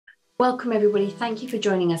Welcome everybody. Thank you for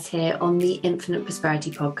joining us here on the Infinite Prosperity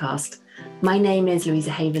podcast. My name is Louisa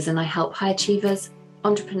and I help high achievers,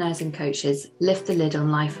 entrepreneurs and coaches lift the lid on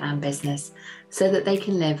life and business so that they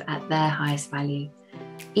can live at their highest value.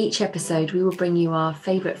 Each episode, we will bring you our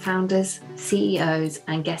favourite founders, CEOs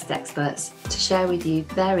and guest experts to share with you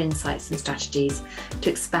their insights and strategies to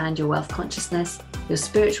expand your wealth consciousness, your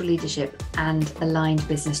spiritual leadership and aligned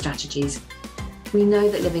business strategies. We know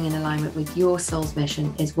that living in alignment with your soul's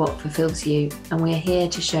mission is what fulfills you, and we are here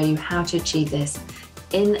to show you how to achieve this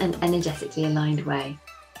in an energetically aligned way.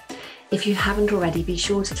 If you haven't already, be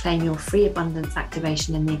sure to claim your free abundance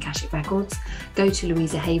activation in the Akashic Records. Go to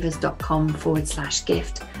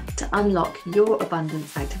louisahavers.com/gift to unlock your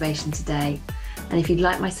abundance activation today. And if you'd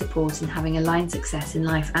like my support in having aligned success in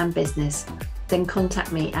life and business, then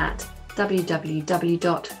contact me at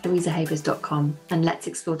www.louisahavers.com and let's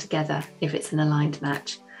explore together if it's an aligned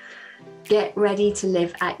match. Get ready to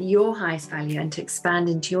live at your highest value and to expand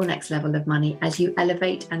into your next level of money as you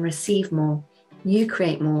elevate and receive more. You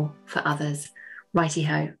create more for others.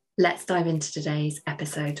 Righty-ho, let's dive into today's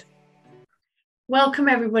episode. Welcome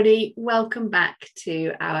everybody. Welcome back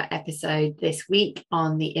to our episode this week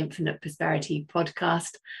on the Infinite Prosperity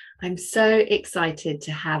podcast. I'm so excited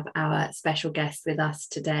to have our special guest with us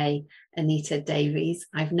today, Anita Davies.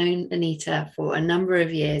 I've known Anita for a number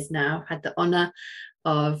of years now, had the honour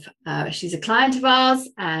of, she's a client of ours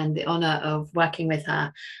and the honour of working with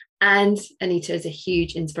her. And Anita is a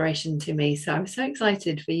huge inspiration to me. So I'm so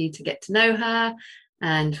excited for you to get to know her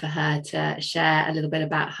and for her to share a little bit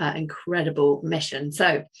about her incredible mission.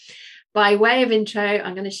 So by way of intro,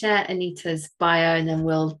 I'm going to share Anita's bio and then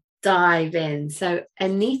we'll dive in. So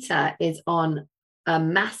Anita is on a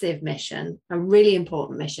massive mission, a really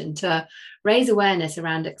important mission to raise awareness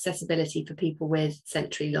around accessibility for people with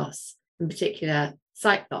sensory loss, in particular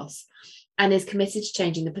sight loss, and is committed to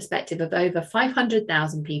changing the perspective of over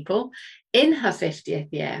 500,000 people in her 50th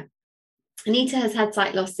year. Anita has had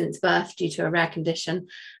sight loss since birth due to a rare condition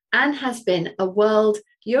and has been a world,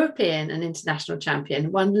 European and international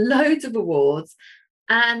champion, won loads of awards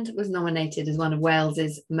and was nominated as one of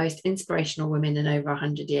Wales's most inspirational women in over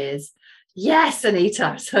 100 years. Yes, Anita,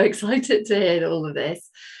 I'm so excited to hear all of this.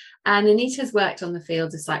 And Anita's worked on the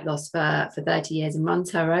field of sight loss for 30 years and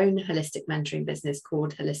runs her own holistic mentoring business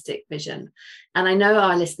called Holistic Vision. And I know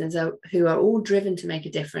our listeners who are all driven to make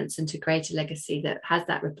a difference and to create a legacy that has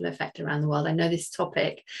that ripple effect around the world. I know this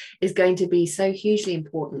topic is going to be so hugely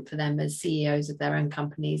important for them as CEOs of their own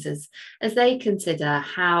companies as they consider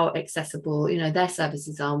how accessible, their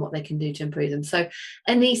services are and what they can do to improve them. So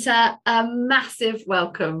Anita, a massive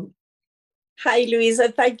welcome. Hi, Louisa.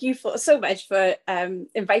 Thank you so much for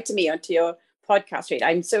inviting me onto your podcast.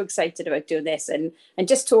 I'm so excited about doing this and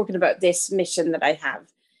just talking about this mission that I have,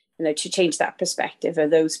 to change that perspective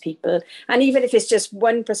of those people. And even if it's just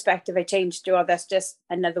one perspective I change to, that's just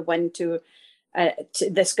another one to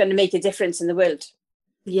that's going to make a difference in the world.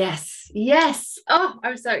 Yes. Oh,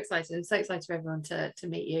 I'm so excited. I'm so excited for everyone to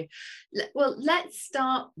meet you. Well, let's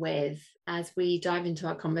start with, as we dive into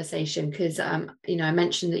our conversation, because, I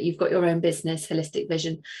mentioned that you've got your own business, Holistic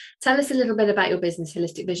Vision. Tell us a little bit about your business,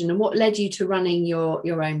 Holistic Vision, and what led you to running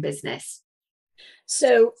your own business.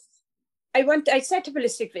 So I set up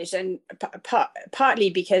Holistic Vision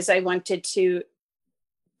partly because I wanted to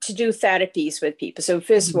do therapies with people. So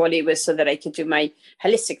first of all, it was so that I could do my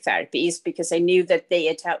holistic therapies because I knew that they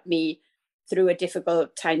had helped me through a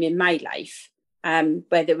difficult time in my life,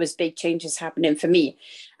 where there was big changes happening for me.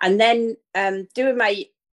 And then doing my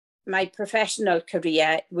professional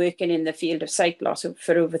career, working in the field of sight loss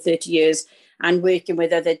for over 30 years and working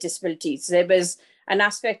with other disabilities, there was an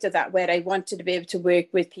aspect of that where I wanted to be able to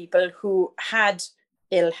work with people who had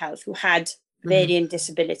ill health, who had varying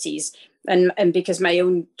disabilities. And because my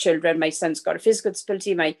own children, my son's got a physical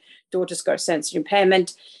disability, my daughter's got a sensory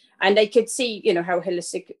impairment, and I could see, how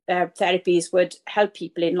holistic therapies would help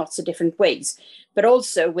people in lots of different ways. But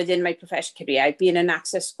also within my professional career, I've been an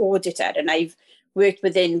access auditor and I've worked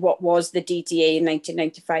within what was the DDA in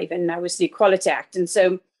 1995 and now is the Equality Act. And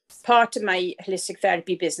so part of my holistic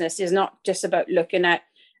therapy business is not just about looking at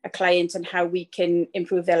a client and how we can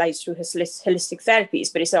improve their lives through holistic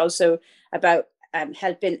therapies, but it's also about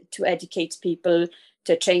helping to educate people,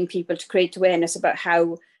 to train people, to create awareness about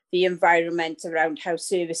how the environment around how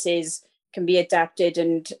services can be adapted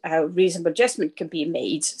and how reasonable adjustment can be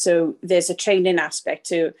made. So there's a training aspect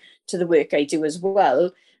to the work I do as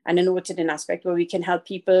well, and an auditing aspect where we can help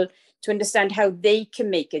people to understand how they can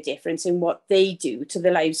make a difference in what they do to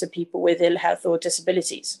the lives of people with ill health or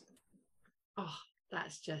disabilities. Oh,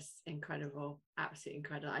 That's just incredible. Absolutely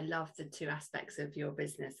incredible. I love the two aspects of your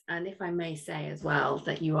business. And if I may say as well,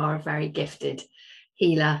 that you are a very gifted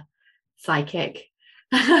healer, psychic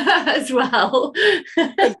as well.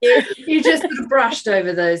 Thank you. You just sort of brushed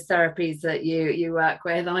over those therapies that you work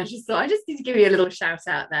with. And I just thought I just need to give you a little shout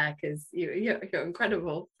out there, because you're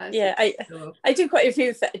incredible. Yeah, I do quite a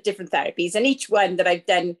few different therapies, and each one that I've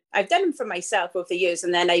done them for myself over the years,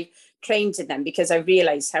 and then I've trained in them because I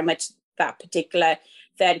realized how much that particular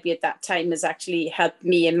therapy at that time has actually helped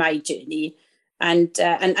me in my journey. And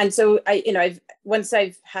so once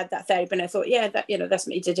I've had that therapy, and I thought, yeah, that's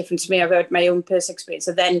made a difference to me. I've had my own personal experience,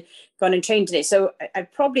 and then gone and trained in it. So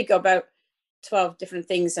I've probably got about 12 different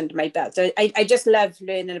things under my belt. I just love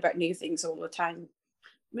learning about new things all the time.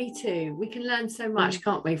 Me too. We can learn so much,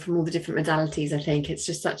 can't we, from all the different modalities. I think it's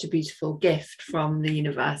just such a beautiful gift from the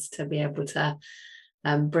universe to be able to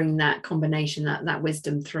bring that combination, that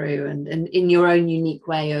wisdom through, and in your own unique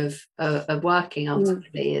way of working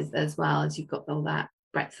ultimately, as well, as you've got all that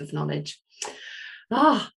breadth of knowledge.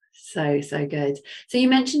 So good. So you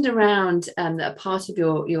mentioned around that a part of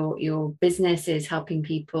your business is helping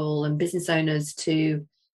people and business owners to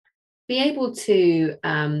be able to,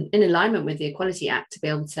 in alignment with the Equality Act, to be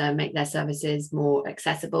able to make their services more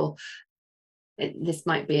accessible. This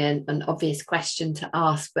might be an obvious question to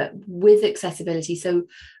ask, but with accessibility, so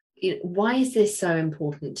why is this so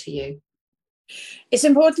important to you? It's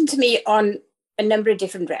important to me on a number of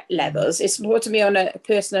different levels. It's important to me on a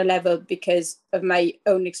personal level because of my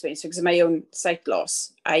own experience, because of my own sight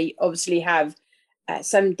loss. I obviously have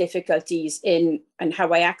some difficulties in how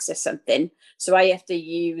I access something. So I have to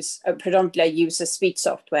use, predominantly I use a speech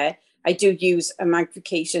software. I do use a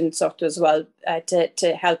magnification software as well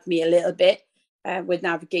to help me a little bit with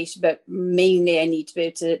navigation, but mainly I need to be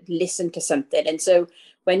able to listen to something. And so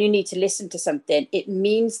when you need to listen to something, it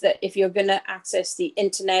means that if you're going to access the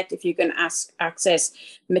internet, if you're going to access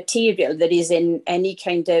material that is in any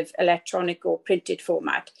kind of electronic or printed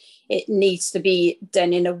format, it needs to be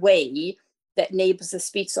done in a way that enables the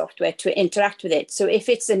speech software to interact with it. So if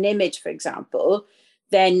it's an image, for example,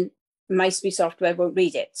 then my speech software won't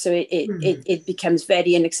read it. So it becomes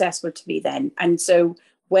very inaccessible to me then. And so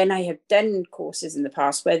when I have done courses in the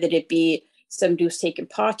past, whether it be somebody who's taken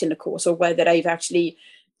part in a course or whether I've actually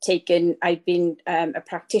I've been a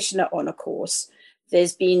practitioner on a course,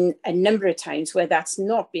 there's been a number of times where that's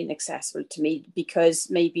not been accessible to me because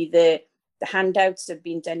maybe the handouts have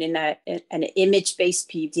been done in an image-based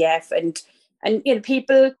PDF, and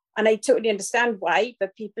people, and I totally understand why,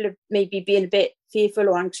 but people have maybe been a bit fearful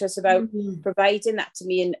or anxious about providing that to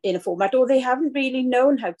me in a format, or they haven't really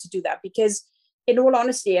known how to do that. Because in all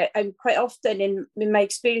honesty, I'm quite often in my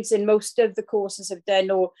experience in most of the courses I've done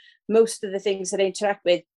or most of the things that I interact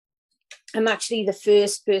with, I'm actually the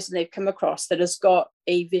first person they've come across that has got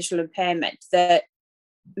a visual impairment that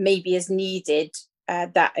maybe has needed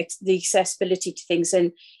the accessibility to things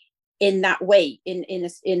in that way, in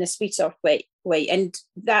a speech software way. And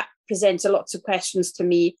that presents a lot of questions to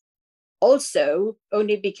me also,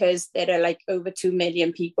 only because there are like over 2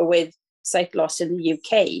 million people with sight loss in the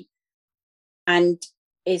UK. And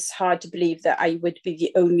it's hard to believe that I would be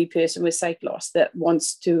the only person with sight loss that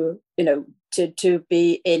wants to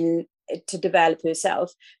develop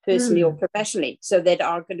herself personally or professionally. So there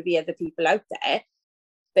are going to be other people out there,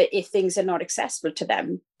 but if things are not accessible to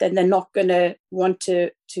them, then they're not going to want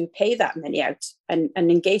to pay that money out and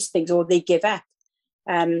engage things, or they give up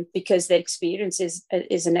because their experience is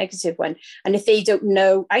a negative one. And if they don't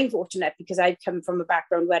know, I'm fortunate because I've come from a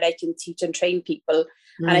background where I can teach and train people,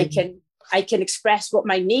 and I can express what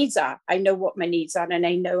my needs are. I know what my needs are, and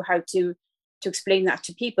I know how to explain that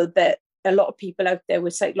to people. But a lot of people out there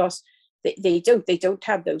with sight loss, they don't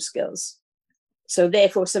have those skills. So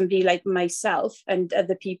therefore, somebody like myself and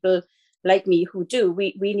other people like me who do,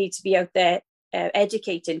 we need to be out there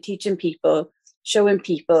educating, teaching people, showing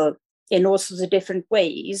people in all sorts of different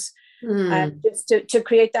ways, just to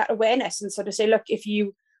create that awareness and sort of say, look, if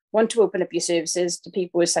you want to open up your services to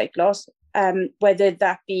people with sight loss, whether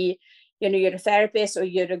that be, you're a therapist or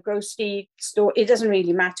you're a grocery store, it doesn't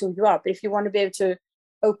really matter who you are. But if you want to be able to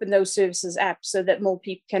open those services up so that more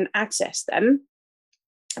people can access them,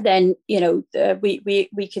 then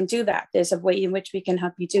we can do that. There's a way in which we can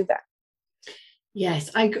help you do that.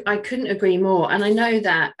 Yes, I couldn't agree more. And I know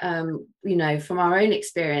that from our own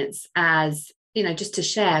experience, as just to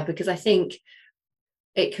share, because I think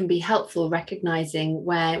it can be helpful recognizing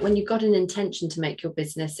when you've got an intention to make your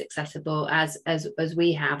business accessible, as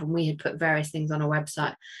we have, and we had put various things on our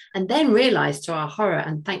website, and then realized to our horror,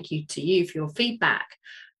 and thank you to you for your feedback,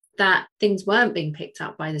 that things weren't being picked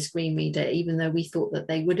up by the screen reader, even though we thought that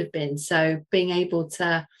they would have been. So being able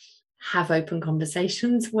to have open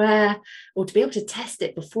conversations or to be able to test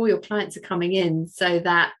it before your clients are coming in, so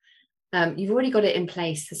that you've already got it in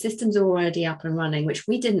place, the systems are already up and running, which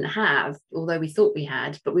we didn't have, although we thought we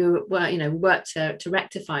had, but we worked to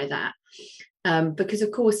rectify that. Because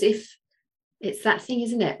of course, if it's that thing,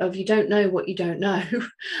 isn't it, of you don't know what you don't know.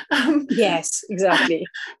 Yes, exactly.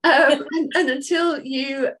 And until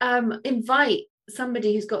you invite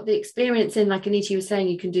somebody who's got the experience in, like Anita was saying,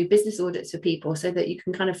 you can do business audits for people so that you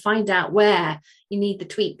can kind of find out where you need the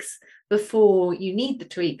tweaks before you need the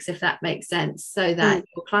tweaks, if that makes sense, so that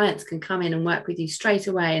your clients can come in and work with you straight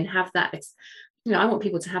away and have that, I want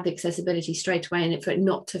people to have the accessibility straight away, and for it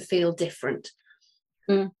not to feel different.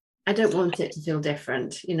 I don't want it to feel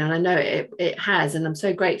different, and I know it has, and I'm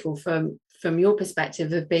so grateful from your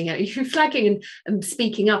perspective of being you flagging and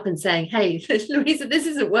speaking up and saying, hey, Louisa, this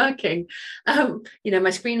isn't working. My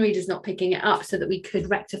screen reader's not picking it up, so that we could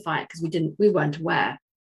rectify it, because we weren't aware.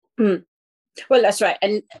 Well, that's right.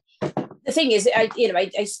 And the thing is,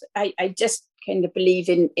 I just kind of believe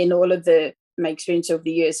in all of my experience over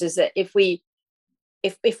the years is that if we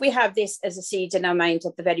have this as a seed in our mind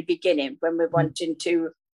at the very beginning, when we're wanting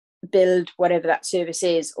to build whatever that service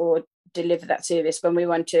is or deliver that service, when we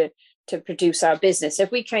want to produce our business,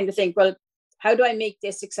 if we kind of think, well, how do I make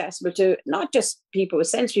this accessible to not just people with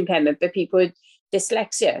sensory impairment, but people with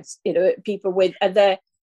dyslexia, people with other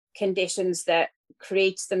conditions that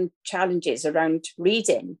creates them challenges around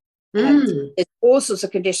reading. There's all sorts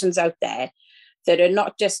of conditions out there that are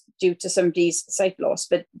not just due to somebody's sight loss,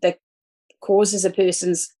 but that causes a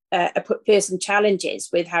person challenges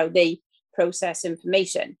with how they process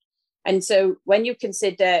information. And so when you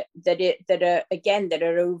consider that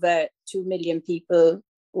are over 2 million people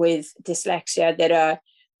with dyslexia, there are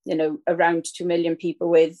around 2 million people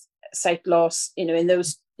with sight loss, in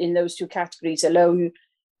those two categories alone,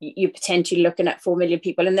 you're potentially looking at 4 million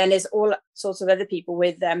people. And then there's all sorts of other people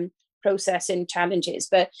with processing challenges.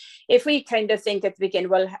 But if we kind of think at the beginning,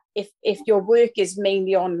 well, if your work is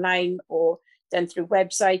mainly online or done through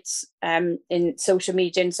websites, in social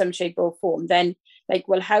media in some shape or form, then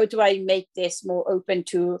well, how do I make this more open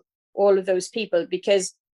to all of those people?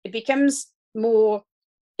 Because it becomes more,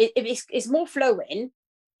 it's more flowing.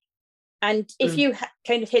 And if you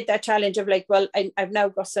kind of hit that challenge of well, I've now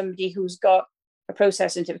got somebody who's got a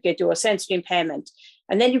processing certificate or a sensory impairment,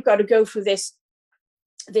 and then you've got to go through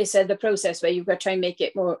the process where you've got to try and make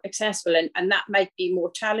it more accessible, and that might be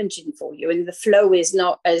more challenging for you, and the flow is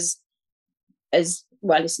not as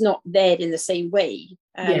well, it's not there in the same way,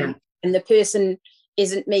 and the person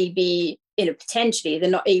isn't maybe potentially they're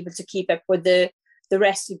not able to keep up with the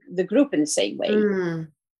rest of the group in the same way.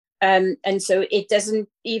 And so it doesn't,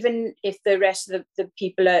 even if the rest of the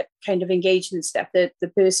people are kind of engaged in stuff, the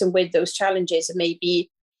person with those challenges maybe,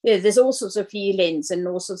 there's all sorts of feelings and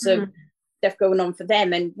all sorts of stuff going on for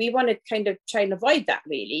them. And we want to kind of try and avoid that,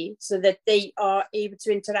 really, so that they are able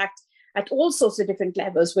to interact at all sorts of different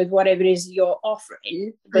levels with whatever it is you're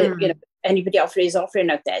offering, but anybody is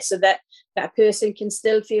offering out there, so that that person can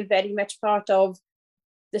still feel very much part of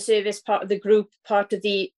the service, part of the group, part of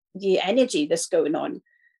the energy that's going on.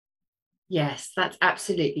 Yes, that's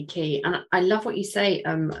absolutely key. And I love what you say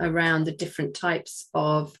around the different types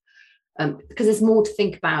of, because there's more to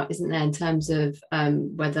think about, isn't there, in terms of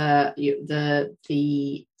whether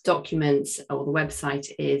the documents or the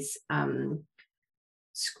website is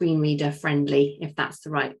screen reader friendly, if that's the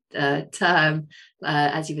right term,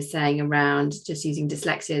 as you were saying, around just using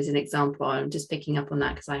dyslexia as an example. I'm just picking up on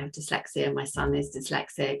that because I have dyslexia. My son is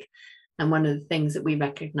dyslexic. And one of the things that we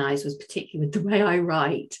recognized was, particularly with the way I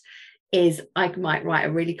write, is I might write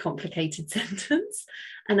a really complicated sentence,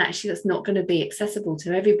 and actually that's not going to be accessible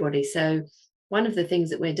to everybody. So one of the things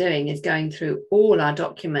that we're doing is going through all our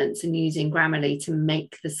documents and using Grammarly to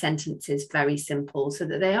make the sentences very simple so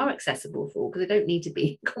that they are accessible for all, because they don't need to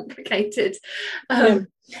be complicated, so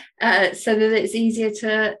that it's easier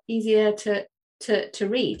to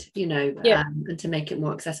read, and to make it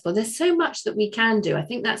more accessible. There's so much that we can do. I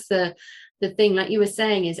think that's the thing, like you were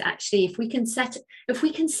saying, is actually if we can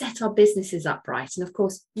set our businesses up right, and of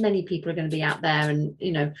course many people are going to be out there and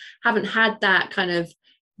haven't had that kind of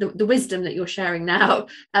the wisdom that you're sharing now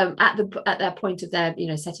at their point of their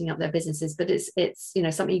setting up their businesses, but it's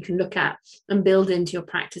something you can look at and build into your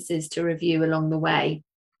practices to review along the way.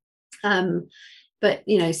 But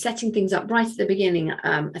setting things up right at the beginning,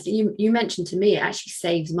 I think you mentioned to me, it actually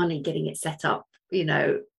saves money getting it set up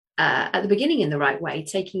at the beginning in the right way,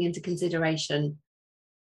 taking into consideration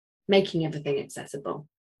making everything accessible.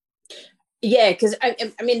 Yeah, because I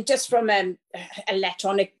mean, just from an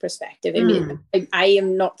electronic perspective, I mean, I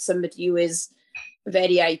am not somebody who is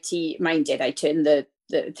very IT minded. I turn the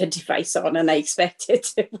device on and I expect it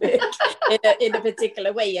to work in a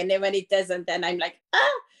particular way, and then when it doesn't, then I'm like,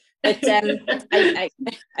 ah. But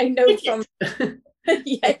I know from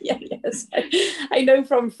yes, I know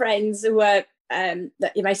from friends who are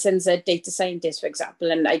that my son's a data scientist, for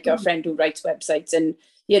example, and I got a friend who writes websites, and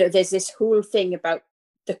there's this whole thing about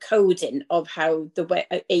the coding of how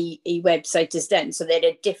a website is done. So there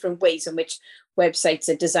are different ways in which websites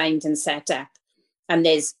are designed and set up, and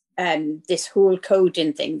there's this whole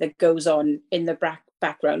coding thing that goes on in the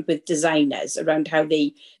background with designers around how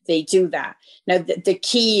they do that. Now, the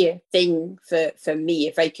key thing for me,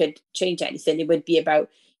 if I could change anything, it would be about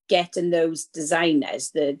getting those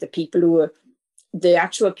designers, the people who are the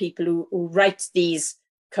actual people who write these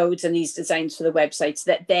codes and these designs for the websites,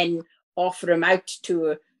 that then offer them out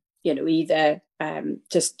to either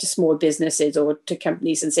just to small businesses or to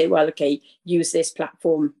companies and say, well, okay, use this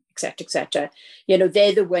platform, etc.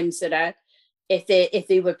 They're the ones that are, if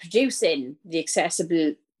they were producing the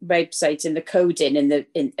accessible websites and the coding in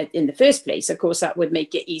the first place, of course that would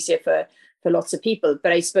make it easier for lots of people.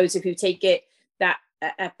 But I suppose if you take it that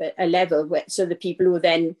up a level so the people who are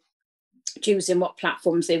then choosing what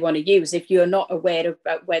platforms they want to use, if you're not aware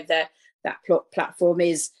about whether that platform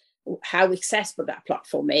is, how accessible that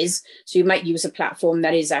platform is, so you might use a platform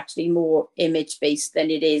that is actually more image based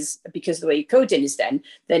than it is, because of the way coding is done,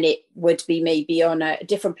 then it would be maybe on a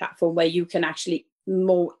different platform where you can actually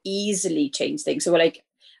more easily change things. So like,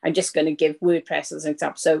 I'm just going to give WordPress as an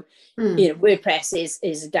example. So WordPress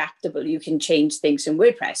is adaptable. You can change things in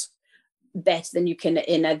WordPress better than you can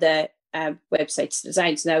in other website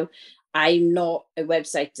designs. Now, I'm not a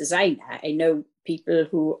website designer. I know people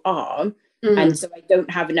who are, and so I don't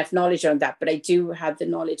have enough knowledge on that, but I do have the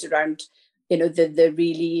knowledge around, the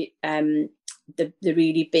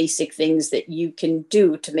really basic things that you can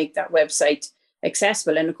do to make that website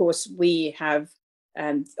accessible. And of course, we have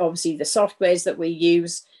obviously the softwares that we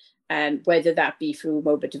use, whether that be through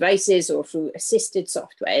mobile devices or through assisted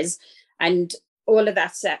softwares, and all of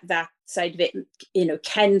that side of it,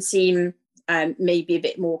 can seem maybe a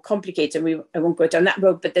bit more complicated. I won't go down that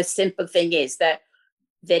road, but the simple thing is that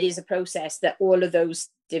there is a process that all of those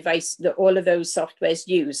softwares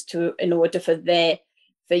use in order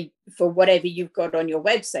for whatever you've got on your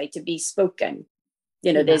website to be spoken.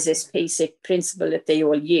 There's this basic principle that they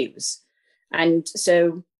all use. And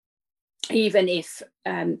so even if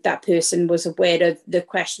that person was aware of the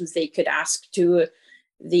questions they could ask to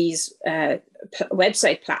these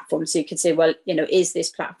website platforms, so you could say, well, is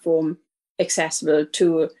this platform accessible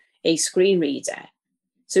to a screen reader?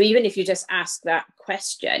 So even if you just ask that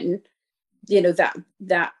question,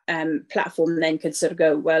 that platform then could sort of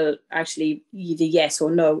go, well, actually either yes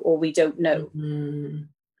or no, or we don't know.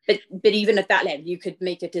 But even at that level, you could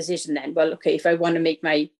make a decision then, well, okay, if I want to make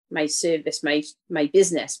my service, my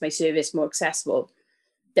business, my service more accessible,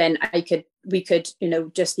 then we could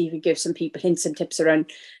just even give some people hints and tips around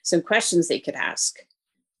some questions they could ask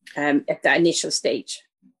at that initial stage.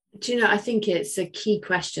 Do I think it's a key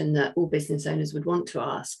question that all business owners would want to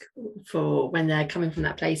ask for when they're coming from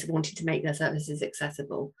that place of wanting to make their services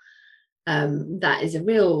accessible. That is a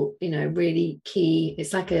real, really key.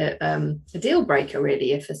 It's like a deal breaker,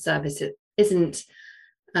 really, if a service isn't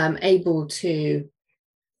able to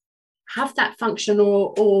have that function,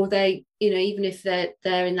 or they, even if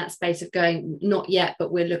they're in that space of going, not yet,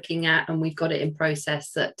 but we're looking at, and we've got it in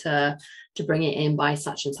process that to bring it in by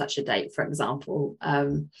such and such a date, for example,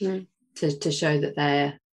 to show that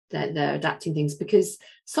they're adapting things, because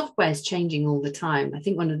software is changing all the time. I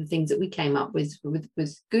think one of the things that we came up with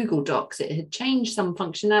Google Docs, it had changed some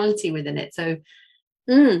functionality within it. So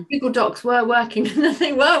Google Docs were working and then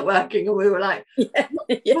they weren't working, and we were like,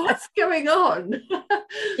 what's going on?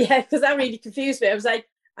 Yeah, because that really confused me. I was like,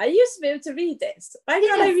 I used to be able to read this. Why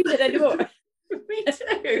can't I read it anymore? Me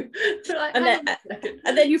too. Like,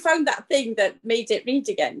 and then you found that thing that made it read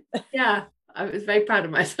again. Yeah, I was very proud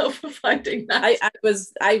of myself for finding that.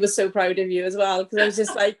 I was so proud of you as well, because I was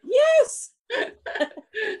just like, yes.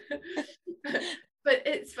 But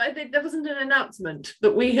there wasn't an announcement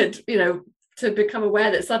that we had, to become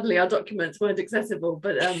aware that suddenly our documents weren't accessible.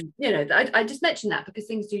 But I just mentioned that because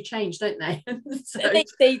things do change, don't they? So.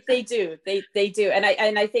 They do, and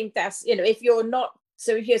I think that's, if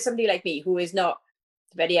you're somebody like me who is not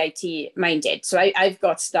very IT minded, so I've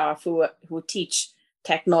got staff who teach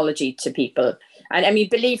technology to people, and I mean,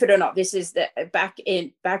 believe it or not, this is back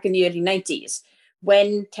in the early 90s,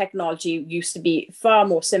 when technology used to be far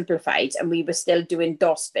more simplified, and we were still doing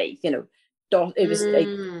DOS based, DOS, it was like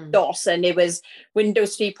DOS, and it was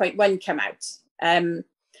Windows 3.1 come out. And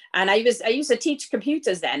I used to teach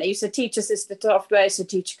computers then. I used to teach assisted software, I used to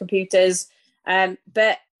teach computers.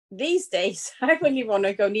 But these days, I wouldn't even want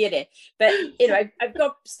to go near it. But, you know, I've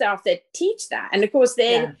got staff that teach that. And of course,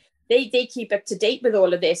 they keep up to date with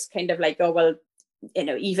all of this, kind of like, oh, well, you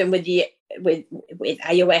know, even with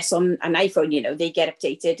iOS on an iPhone, you know, they get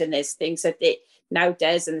updated, and there's things that it now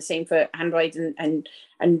does, and the same for Android and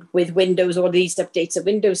with Windows, all these updates that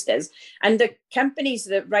Windows does. And the companies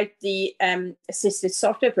that write the assisted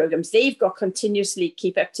software programs, they've got continuously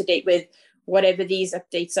keep up to date with whatever these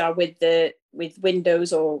updates are with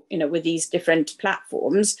Windows, or, you know, with these different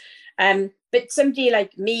platforms. But somebody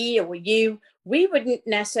like me or you, we wouldn't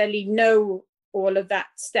necessarily know all of that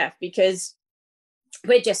stuff, because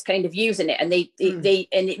we're just kind of using it, and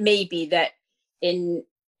and it may be that in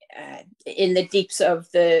the deeps of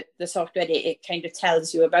the software, it kind of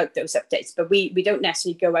tells you about those updates, but we don't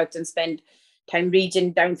necessarily go out and spend time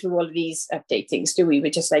reading down through all of these update things, do we?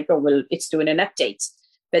 We're just like, oh, well, it's doing an update.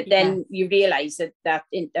 But then you realize that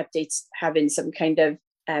updates having some kind of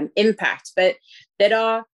impact. But there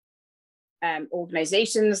are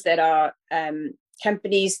organizations, there are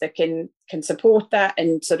companies that can support that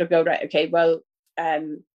and sort of go, right, okay, well,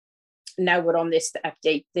 now we're on this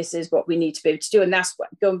update, this is what we need to be able to do. And that's what,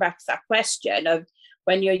 going back to that question of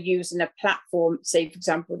when you're using a platform, say, for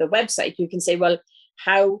example, the website, you can say, well,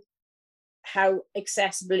 how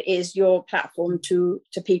accessible is your platform to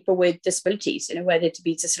people with disabilities, you know, whether it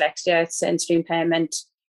be dyslexia, sensory impairment,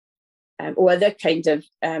 or other kind of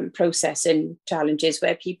processing challenges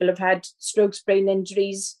where people have had strokes, brain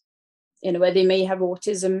injuries, you know, where they may have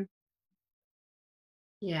autism.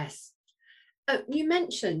 Yes. You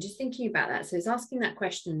mentioned, just thinking about that, so it's asking that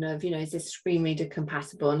question of, you know, is this screen reader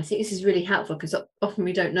compatible? And I think this is really helpful, because often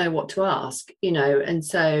we don't know what to ask, you know, and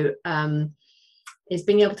so is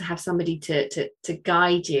being able to have somebody to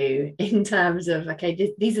guide you in terms of,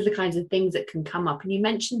 okay, these are the kinds of things that can come up. And you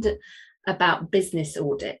mentioned about business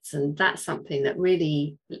audits, and that's something that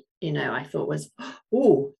really, you know, I thought was,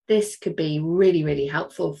 oh, this could be really, really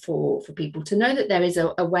helpful for people to know that there is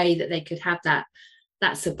a way that they could have that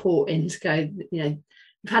support in, to go, you know,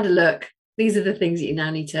 we've had a look, these are the things that you now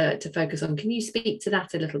need to focus on. Can you speak to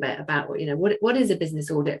that a little bit about, you know, what is a business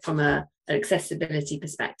audit from an accessibility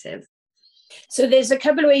perspective? So there's a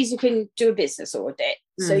couple of ways you can do a business audit.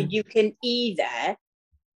 So you can either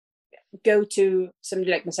go to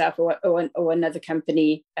somebody like myself or another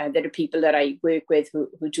company. There are people that I work with who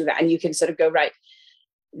do that, and you can sort of go, right,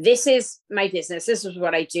 this is my business, this is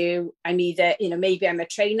what I do. I'm either, you know, maybe I'm a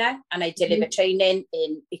trainer and I deliver training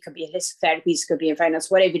in, it could be in holistic therapies, it could be in finance,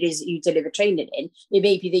 whatever it is that you deliver training in. It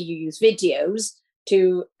may be that you use videos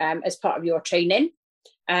to as part of your training.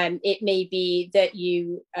 It may be that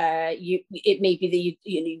you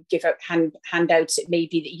give out handouts. It may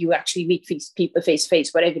be that you actually meet people face to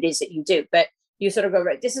face, whatever it is that you do. But you sort of go,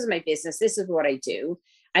 right, this is my business, this is what I do.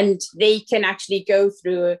 And they can actually go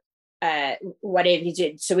through whatever you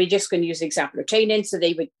did. So we're just going to use the example of training. So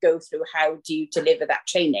they would go through, how do you deliver that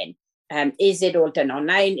training? Is it all done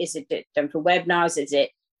online? Is it done for webinars? Is it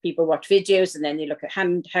people watch videos and then they look at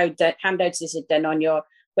handouts? Is it done on your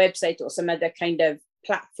website or some other kind of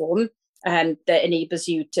platform that enables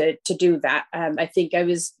you to do that? I think I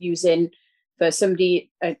was using, for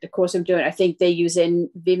somebody the course I'm doing, I think they're using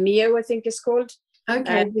Vimeo, I think it's called.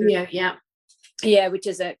 Okay, Vimeo, yeah, which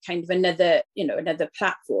is a kind of another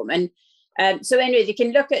platform. And so anyway, they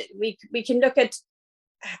can look at, we can look at,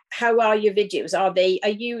 how are your videos?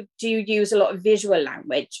 Do you use a lot of visual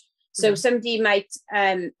language? So somebody might,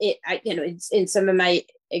 in some of my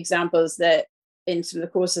examples, that in some of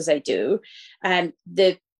the courses I do,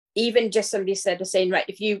 even just somebody saying, right,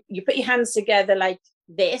 if you put your hands together like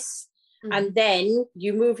this, and then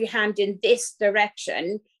you move your hand in this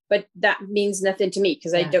direction, but that means nothing to me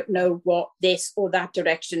because I don't know what this or that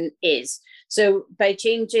direction is. So by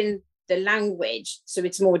changing the language so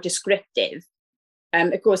it's more descriptive,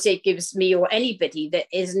 of course, it gives me or anybody that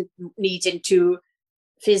isn't needing to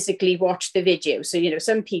physically watch the video. So, you know,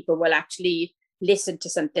 some people will actually listen to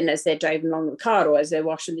something as they're driving along the car or as they're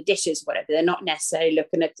washing the dishes, whatever. They're not necessarily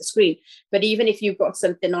looking at the screen. But even if you've got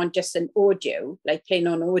something on just an audio, like playing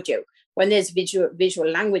on audio, when there's visual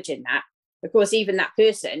language in that, of course, even that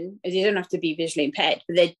person, they don't have to be visually impaired,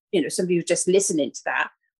 but they, you know, somebody who's just listening to that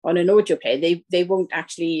on an audio player, they won't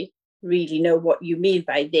actually really know what you mean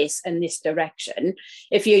by this and this direction.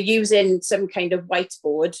 If you're using some kind of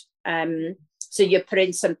whiteboard, so you're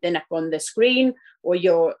putting something up on the screen, or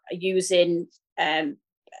you're using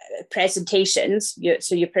presentations,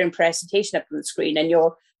 so you're putting presentation up on the screen and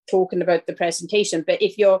you're talking about the presentation. But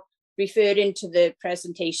if you're referring to the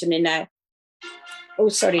presentation in a, oh,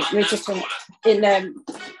 sorry, let me just, in,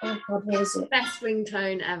 oh God, where is it? Best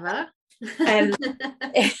ringtone ever.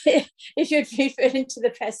 If you're referring to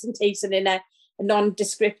the presentation in a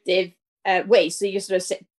non-descriptive way, so you're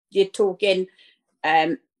sort of, you're talking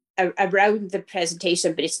around the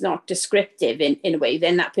presentation, but it's not descriptive in a way,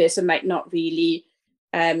 then that person might not really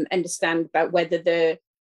understand about whether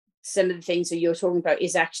some of the things that you're talking about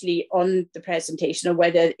is actually on the presentation, or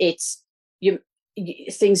whether it's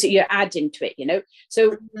things that you're adding to it, you know.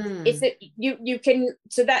 So it's that you can,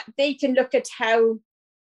 so that they can look at how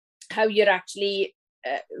you're actually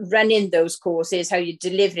running those courses, how you're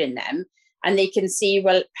delivering them, and they can see,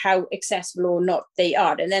 well, how accessible or not they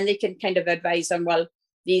are. And then they can kind of advise on, well,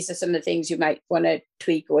 these are some of the things you might want to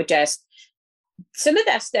tweak or adjust. Some of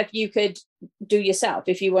that stuff you could do yourself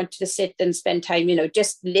if you wanted to sit and spend time, you know,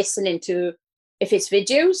 just listening to, if it's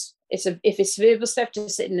videos, if it's verbal stuff,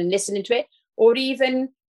 just sitting and listening to it. Or even,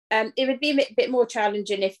 it would be a bit more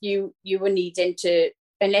challenging if you were needing to,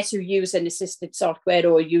 unless you use an assisted software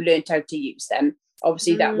or you learned how to use them.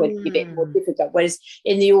 Obviously, that would be a bit more difficult. Whereas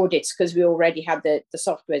in the audits, because we already have the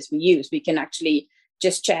softwares we use, we can actually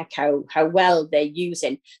just check how well they're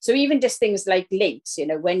using. So even just things like links, you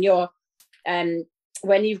know, when you're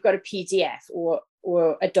when you've got a PDF or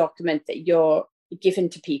a document that you're giving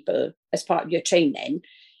to people as part of your training,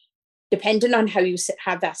 depending on how you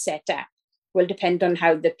have that set up, will depend on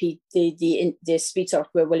how the speech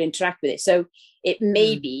software will interact with it. So it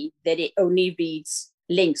may be that it only reads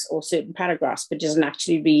links or certain paragraphs, but doesn't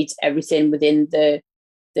actually read everything within the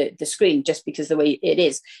screen, just because the way it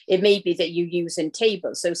is. It may be that you use in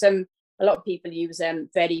tables. So a lot of people use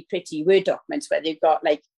very pretty Word documents where they've got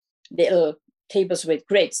like little tables with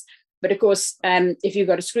grids. But of course, if you've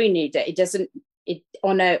got a screen reader, it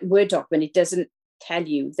on a Word document, it doesn't tell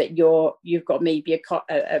you that you've got maybe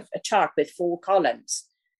a chart with 4 columns.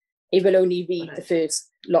 It will only read the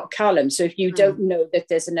first lot of columns. So if you don't know that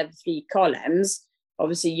there's another 3 columns,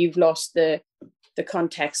 obviously you've lost the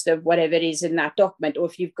context of whatever it is in that document. Or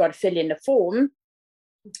if you've got to fill in a form,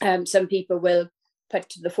 some people will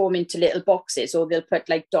put the form into little boxes, or they'll put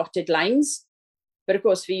like dotted lines. But of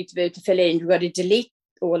course, for you to be able to fill in, you've got to delete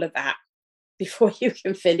all of that before you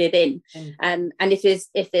can fill it in. And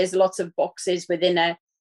if there's lots of boxes within a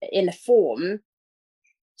form,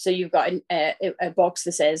 so you've got a box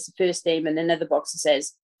that says first name and another box that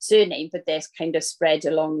says surname, but they're kind of spread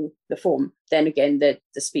along the form, then again the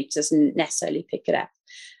speech doesn't necessarily pick it up.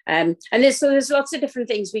 And there's lots of different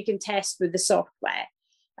things we can test with the software,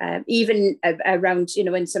 even around, you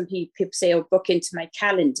know, when some people say, oh, book into my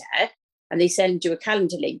calendar, and they send you a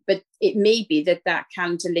calendar link, but it may be that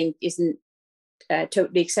calendar link isn't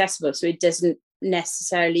totally accessible, so it doesn't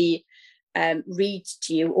necessarily read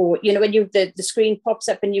to you, or, you know, when the screen pops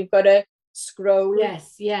up and you've got to scroll,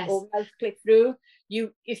 yes, or mouse click through,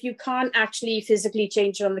 if you can't actually physically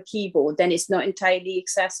change it on the keyboard, then it's not entirely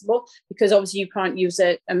accessible, because obviously you can't use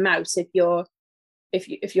a mouse if you're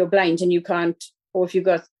blind, and you can't, or if you've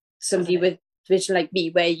got somebody with vision like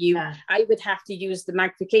me, where I would have to use the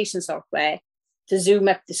magnification software to zoom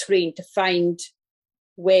up the screen to find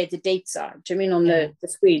where the dates are, do you mean, on the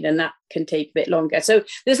screen, and that can take a bit longer. So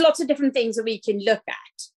there's lots of different things that we can look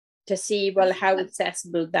at to see, well, how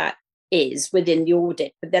accessible that is within the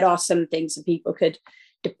audit. But there are some things that people could,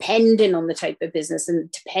 depending on the type of business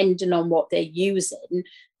and depending on what they're using,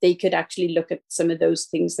 they could actually look at some of those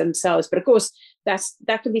things themselves. But of course, that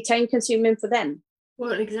can be time consuming for them.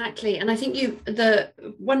 Well, exactly. And I think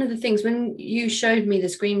one of the things, when you showed me the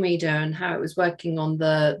screen reader and how it was working on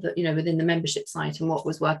the you know, within the membership site, and what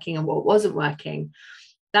was working and what wasn't working,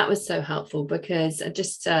 that was so helpful, because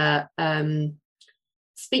just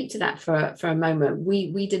speak to that for a moment.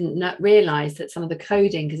 We didn't realize that some of the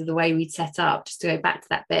coding, because of the way we'd set up, just to go back to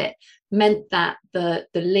that bit, meant that the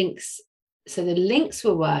links, so the links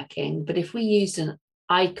were working, but if we used an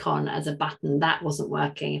icon as a button, that wasn't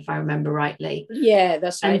working, if I remember rightly. Yeah,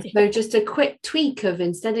 that's right. And so just a quick tweak of,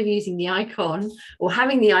 instead of using the icon or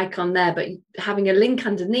having the icon there, but having a link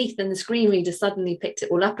underneath, then the screen reader suddenly picked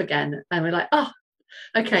it all up again, and we're like, oh,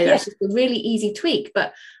 okay, that's just a really easy tweak.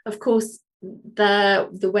 But of course,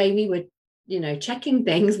 the way we were, you know, checking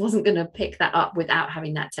things wasn't going to pick that up without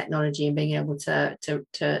having that technology and being able to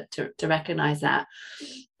recognize that.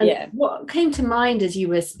 And what came to mind as you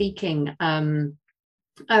were speaking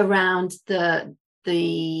around the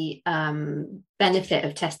benefit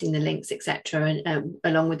of testing the links, etc., and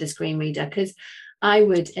along with the screen reader, because I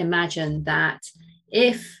would imagine that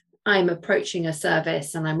if I'm approaching a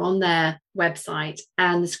service and I'm on their website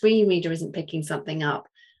and the screen reader isn't picking something up,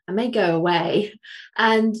 I may go away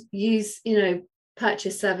and use, you know,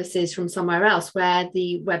 purchase services from somewhere else where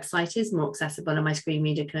the website is more accessible and my screen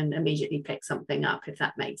reader can immediately pick something up, if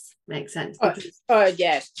that makes sense. Because,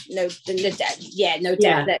 yeah, no, no, yeah.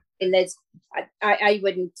 definitely. And there's, I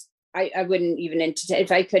wouldn't even entertain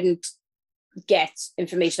if I couldn't get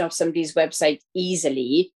information off somebody's website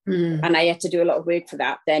easily, and I had to do a lot of work for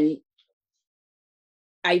that. Then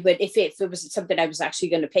I would, if it was something I was actually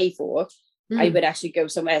going to pay for, I would actually go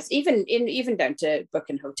somewhere else, even down to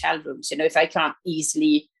booking hotel rooms. You know, if I can't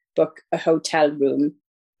easily book a hotel room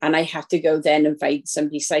and I have to go then and find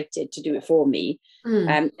somebody sighted to do it for me,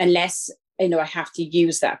 unless, you know, I have to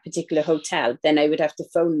use that particular hotel, then I would have to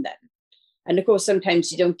phone them. And of course,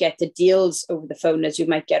 sometimes you don't get the deals over the phone as you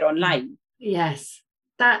might get online. Yes,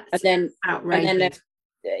 that's outrageous. And then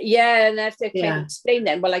and I have to kind of explain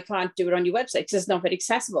then, well, I can't do it on your website because it's not very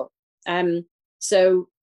accessible. So,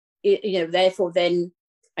 you know, therefore then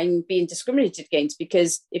I'm being discriminated against,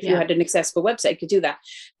 because if you had an accessible website, you could do that.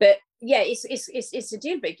 But yeah, it's a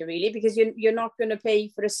deal breaker really, because you're not going to pay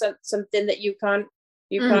for something that you can't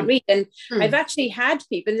read. And I've actually had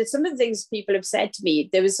people, and some of the things people have said to me,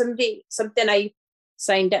 there was something I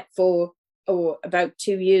signed up for about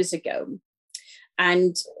 2 years ago.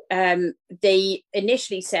 And they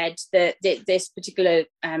initially said that this particular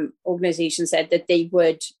organization said that they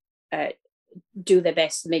would do their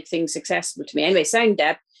best to make things accessible to me. Anyway, signed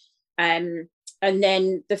up. And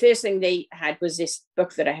then the first thing they had was this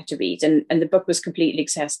book that I had to read. And the book was completely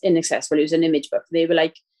inaccessible. It was an image book. They were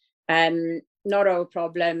like, not our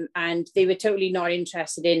problem. And they were totally not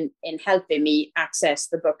interested in helping me access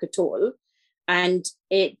the book at all. And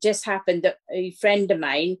it just happened that a friend of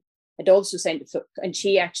mine had also sent a book, and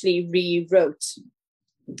she actually rewrote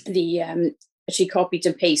she copied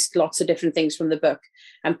and pasted lots of different things from the book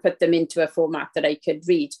and put them into a format that I could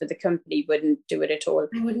read, but the company wouldn't do it at all.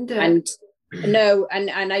 They wouldn't do it. No, and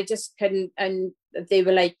I just couldn't. And they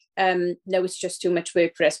were like, no, it's just too much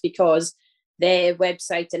work for us, because their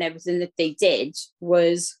website and everything that they did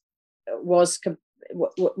was for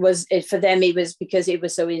them, it was because it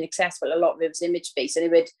was so inaccessible. A lot of it was image based, and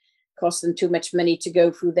it would cost them too much money to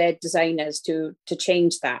go through their designers to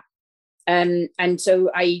change that. And so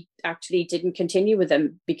I actually didn't continue with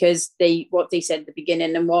them, because what they said at the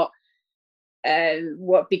beginning and what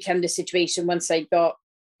became the situation once I got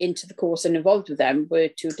into the course and involved with them were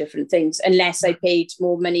two different things. Unless I paid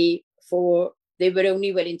more money they were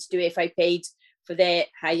only willing to do it if I paid for their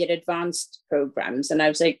higher advanced programs. And I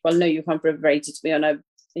was like, well, no, you can't provide it to me on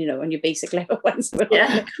your basic level ones.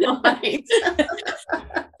 Yeah, right.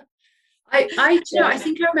 I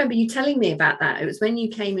think I remember you telling me about that. It was when you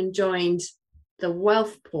came and joined the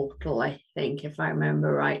Wealth Portal, I think, if I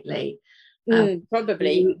remember rightly.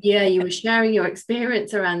 Probably. You were sharing your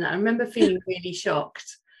experience around that. I remember feeling really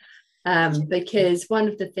shocked, because one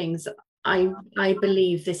of the things I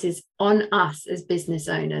believe this is on us as business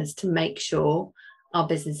owners to make sure our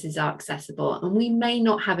businesses are accessible, and we may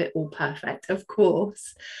not have it all perfect, of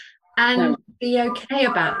course, and be okay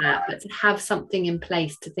about that, but to have something in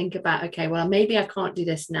place to think about, okay, well, maybe I can't do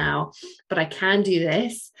this now, but I can do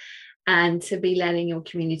this, and to be letting your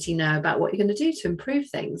community know about what you're going to do to improve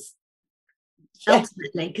things.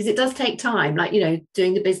 Ultimately, because it does take time, like, you know,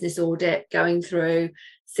 doing the business audit, going through,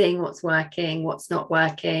 seeing what's working, what's not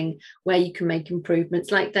working, where you can make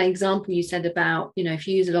improvements. Like the example you said about, you know, if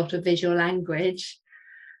you use a lot of visual language,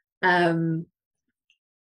 how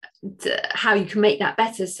you can make that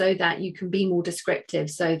better so that you can be more descriptive,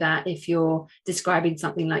 so that if you're describing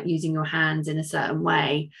something like using your hands in a certain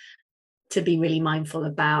way, to be really mindful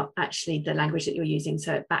about actually the language that you're using,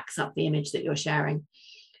 so it backs up the image that you're sharing.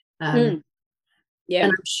 And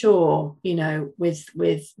I'm sure, you know, with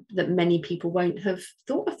that many people won't have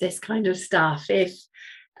thought of this kind of stuff if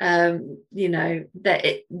you know, that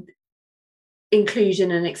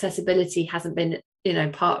inclusion and accessibility hasn't been, you know,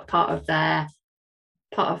 part of their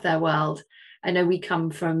world. I know we come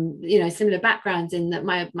from, you know, similar backgrounds, in that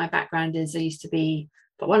my background is, I used to be,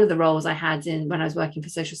 but one of the roles I had when I was working for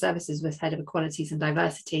social services was head of equalities and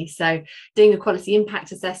diversity. So doing equality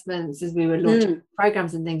impact assessments as we were launching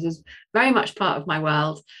programs and things was very much part of my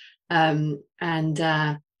world. You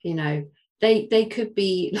know, they could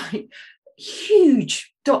be like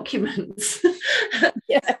huge documents.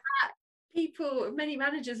 Many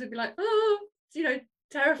managers would be like, oh, you know,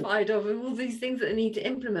 terrified of all these things that they need to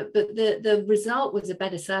implement, but the result was a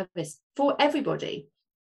better service for everybody.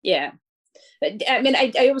 I mean,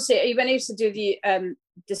 I always say, when I used to do the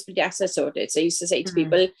disability access audits, I used to say to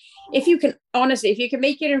people, if you can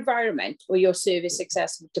make your environment or your service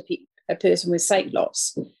accessible to a person with sight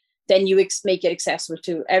loss, then you make it accessible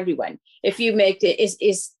to everyone. If you make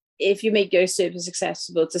your service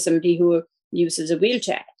accessible to somebody who uses a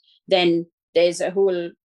wheelchair, then there's a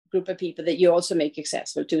whole group of people that you also make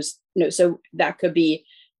accessible to. So that could be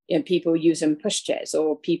people using pushchairs,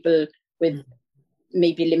 or people with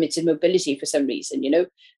maybe limited mobility for some reason,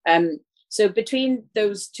 so between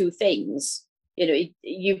those two things,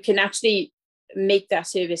 you can actually make that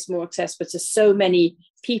service more accessible to so many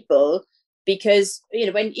people, because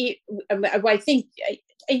when I think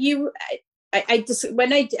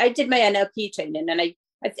when I did my NLP training, and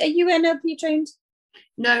are you NLP trained?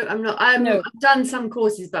 No, I'm not. No. I've done some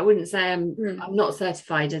courses, but I wouldn't say I'm not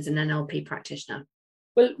certified as an NLP practitioner.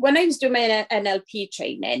 Well, when I was doing my NLP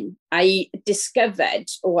training, I discovered,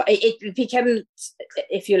 or it became,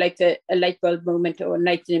 if you like, a light bulb moment or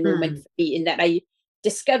enlightening moment for me, in that I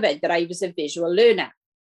discovered that I was a visual learner.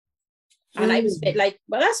 And I was a bit like,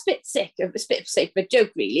 well, that's a bit sick. It's a bit sick of a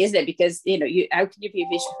joke, really, isn't it? Because, how can you be a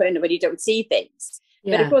visual learner when you don't see things?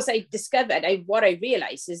 Yeah. But of course, I discovered, what I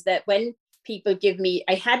realized is that when people give me,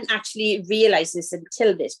 I hadn't actually realized this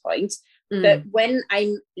until this point, but when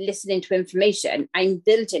I'm listening to information, I'm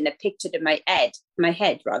building a picture in my head,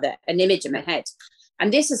 an image in my head.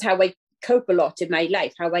 And this is how I cope a lot in my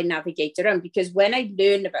life, how I navigate around. Because when I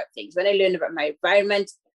learn about things, when I learn about my environment,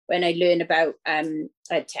 when I learn about a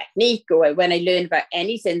technique, or when I learn about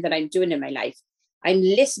anything that I'm doing in my life, I'm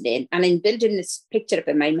listening and I'm building this picture up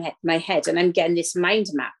in my head, and I'm getting this mind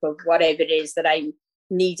map of whatever it is that I'm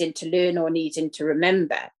needing to learn or needing to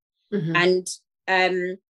remember. And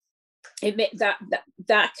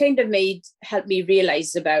that kind of helped me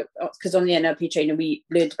realize about, because on the NLP training we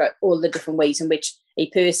learned about all the different ways in which a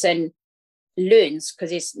person learns,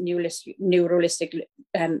 because it's neuralistic.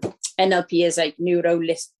 NLP is like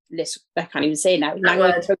I can't even say now. We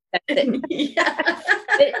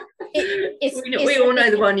all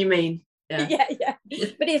know the one you mean. Yeah.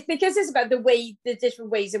 But it's because it's about the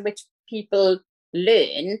different ways in which people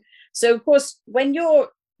learn. So of course, when you're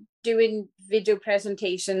doing video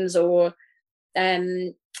presentations, or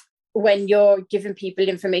when you're giving people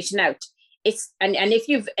information out, and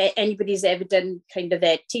if anybody's ever done kind of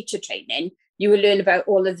their teacher training, you will learn about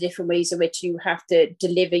all of the different ways in which you have to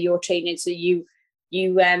deliver your training, so you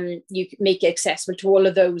make it accessible to all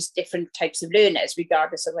of those different types of learners,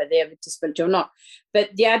 regardless of whether they have a disability or not.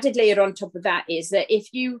 But the added layer on top of that is that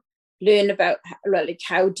if you learn about,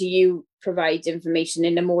 how do you provide information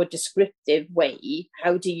in a more descriptive way,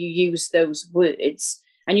 how do you use those words,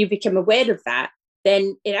 and you become aware of that,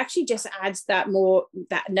 then it actually just adds that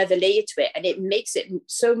another layer to it, and it makes it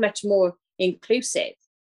so much more inclusive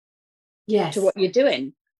to what you're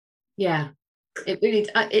doing. Yeah, it really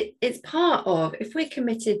it's part of, if we're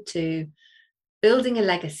committed to building a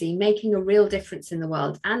legacy, making a real difference in the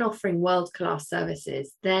world, and offering world-class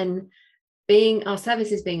services, then our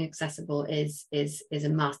services being accessible is a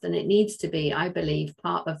must. And it needs to be, I believe,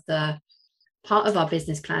 part of our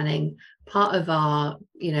business planning, part of our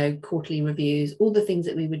quarterly reviews, all the things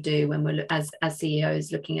that we would do when we're as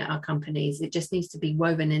CEOs looking at our companies. It just needs to be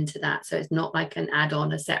woven into that, so it's not like an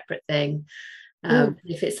add-on, a separate thing.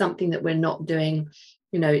 If it's something that we're not doing,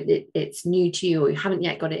 it's new to you, or you haven't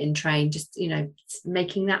yet got it in train, just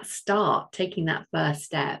making that start, taking that first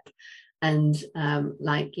step, and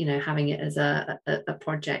having it as a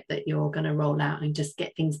project that you're going to roll out and just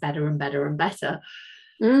get things better and better and better.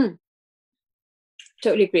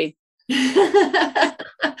 Totally agree.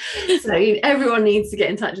 So everyone needs to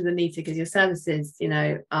get in touch with Anita, because your services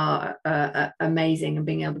are amazing, and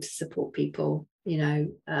being able to support people,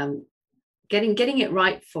 getting it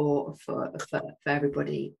right for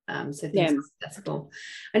everybody, so things are accessible.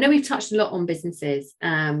 I know we've touched a lot on businesses.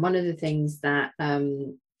 One of the things that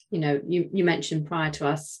you mentioned prior to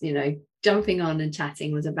us jumping on and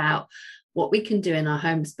chatting was about what we can do in our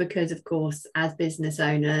homes, because of course, as business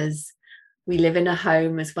owners, we live in a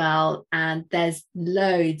home as well, and there's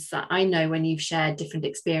loads that I know, when you've shared different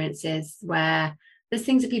experiences, where there's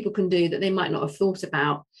things that people can do that they might not have thought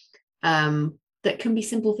about, that can be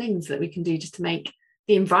simple things that we can do just to make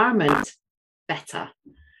the environment better.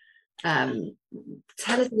 Tell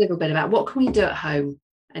us a little bit about what can we do at home,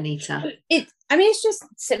 Anita? It's just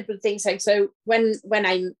simple things, like, so when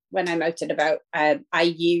I'm out and about, I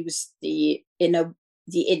use the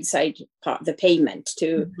inside part of the pavement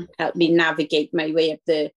to help me navigate my way up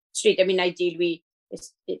the street. I mean, ideally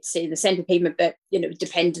it's in the centre pavement, but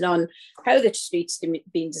depending on how the street's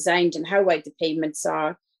been designed and how wide the pavements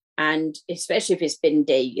are, and especially if it's bin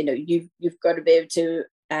day, you've got to be able to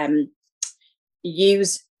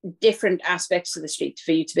use different aspects of the street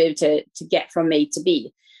for you to be able to get from A to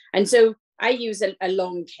B. And so I use a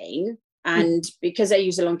long cane, and because I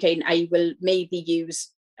use a long cane, I will maybe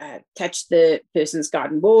touch the person's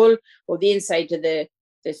garden wall or the inside of the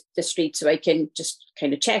the street so I can just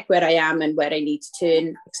kind of check where I am and where I need to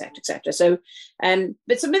turn, etc., etc. So,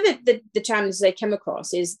 but some of the challenges I come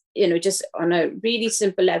across is, just on a really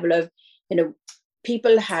simple level of,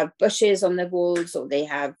 people have bushes on their walls, or they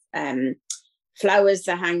have flowers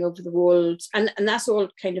that hang over the walls, and that's all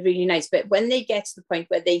kind of really nice. But when they get to the point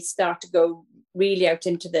where they start to go really out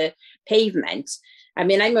into the pavement, I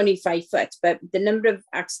mean, I'm only 5 foot, but the number of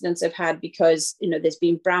accidents I've had because, there's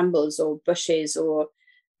been brambles or bushes or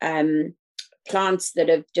plants that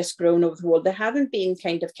have just grown over the wall that haven't been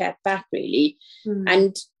kind of kept back really.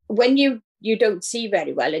 And when you don't see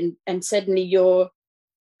very well, and suddenly you're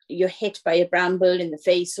hit by a bramble in the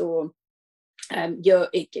face, or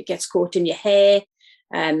it gets caught in your hair,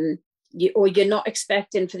 or you're not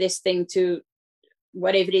expecting for this thing to,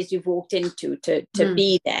 whatever it is you've walked into, to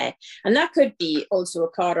be there. And that could be also a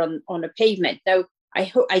car on a pavement. Now,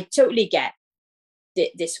 I totally get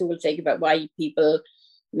this whole thing about why people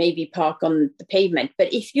maybe park on the pavement.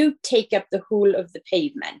 But if you take up the whole of the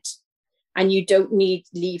pavement and you don't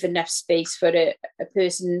leave enough space for a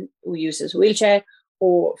person who uses a wheelchair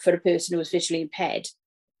or for a person who is visually impaired,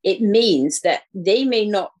 it means that they may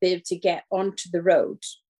not be able to get onto the road.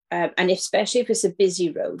 And especially if it's a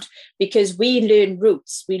busy road, because we learn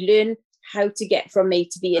routes, we learn how to get from A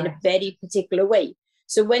to B in a very particular way.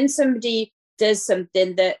 So when somebody does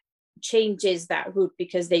something that changes that route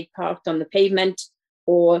because they parked on the pavement,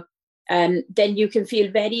 or then you can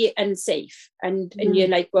feel very unsafe, and you're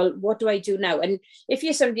like, well, what do I do now? And if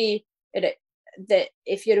you're somebody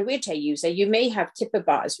if you're a wheelchair user, you may have tipper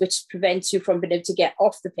bars, which prevents you from being able to get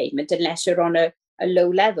off the pavement unless you're on a low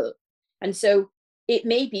level. And so it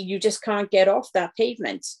may be you just can't get off that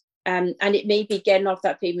pavement. And it may be getting off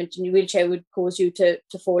that pavement in your wheelchair would cause you to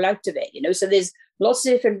fall out of it, So there's lots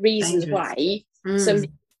of different reasons why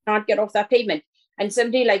somebody can't get off that pavement. And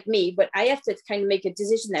somebody like me, but I have to kind of make a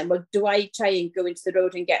decision then, well, do I try and go into the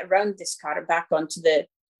road and get around this car and back onto the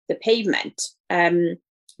pavement?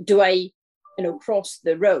 Do I, cross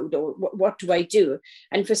the road, or what do I do?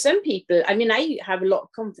 And for some people, I mean, I have a lot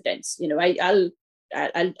of confidence, I'll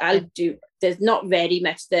do, there's not very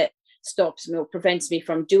much that stops me or prevents me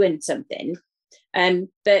from doing something.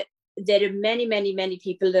 But there are many, many, many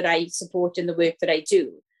people that I support in the work that I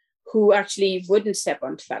do who actually wouldn't step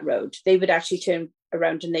onto that road. They would actually turn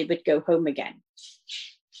around and they would go home again.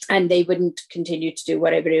 And they wouldn't continue to do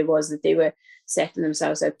whatever it was that they were setting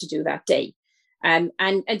themselves out to do that day. And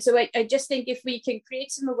so I just think if we can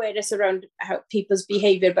create some awareness around how people's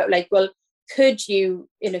behavior, about like, well, could you,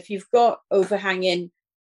 if you've got overhanging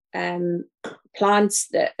plants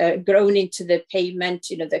that are grown into the pavement,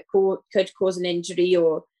 that could cause an injury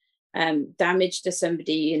or damage to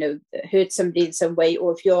somebody, hurt somebody in some way,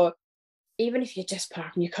 or even if you're just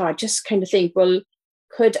parking your car, just kind of think, well,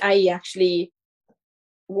 could I actually,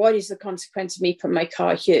 what is the consequence of me putting my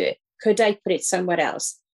car here? Could I put it somewhere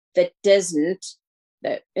else that doesn't,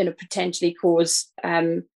 potentially cause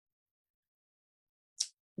that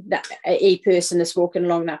a person that's walking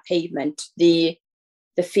along that pavement the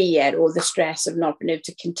fear or the stress of not being able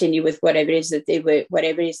to continue with whatever it is that they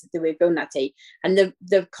were going that day. And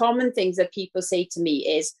the common things that people say to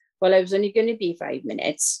me is, well, I was only going to be 5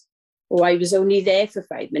 minutes, or I was only there for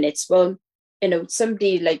 5 minutes. Well,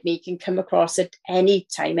 somebody like me can come across at any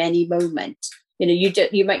time, any moment.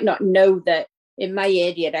 You might not know that. In my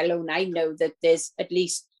area alone, I know that there's at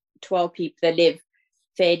least 12 people that live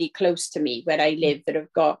fairly close to me where I live that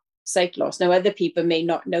have got sight loss. Now, other people may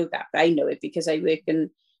not know that, but I know it because I work in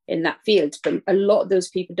that field. But a lot of those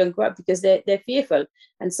people don't go out because they're fearful.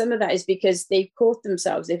 And some of that is because they've caught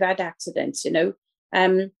themselves, they've had accidents,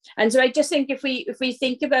 And so I just think if we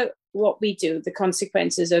think about what we do, the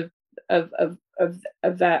consequences of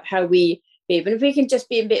how we behave, and if we can just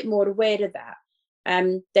be a bit more aware of that,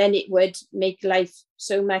 then it would make life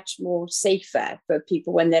so much more safer for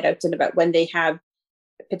people when they're out and about, when they have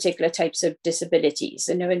particular types of disabilities,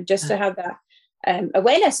 and just to have that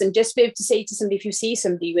awareness, and just be able to say to somebody, if you see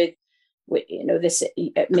somebody with this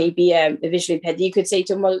maybe a visually impaired, you could say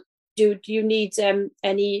to them, well, do you need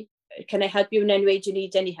any, can I help you in any way? Do you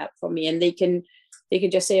need any help from me? And they can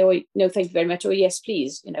just say, oh no, thank you very much, or yes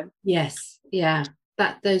please. Yes, yeah,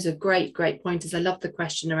 those are great pointers. I love the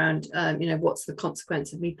question around what's the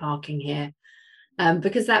consequence of me parking here,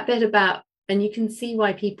 because that bit about, and you can see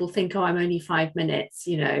why people think, oh, I'm only 5 minutes,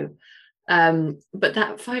 but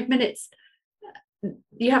that 5 minutes,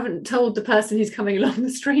 you haven't told the person who's coming along the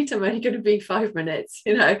street I'm only going to be 5 minutes,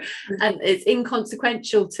 and it's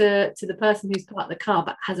inconsequential to the person who's parked the car,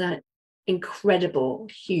 but has an incredible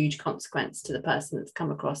huge consequence to the person that's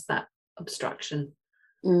come across that obstruction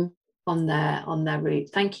on their route.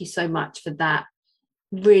 Thank you so much for that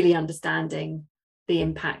really understanding the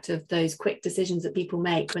impact of those quick decisions that people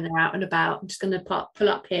make when they're out and about. I'm just going to pull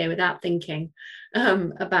up here without thinking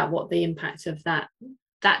about what the impact of that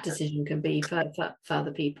decision can be for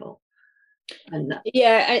other people. And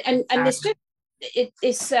it's just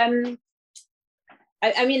it's I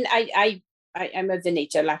mean I'm of the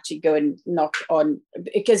nature I'll actually go and knock on,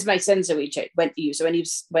 because my son's a wheelchair went to use, so when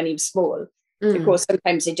he was small, of course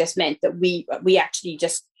sometimes it just meant that we actually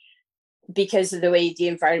just, because of the way the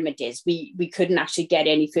environment is, we couldn't actually get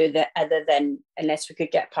any further other than unless we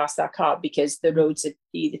could get past our car, because the roads are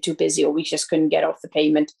either too busy or we just couldn't get off the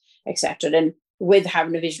pavement, etc. And with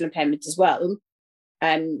having a visual impairment as well,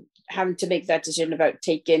 having to make that decision about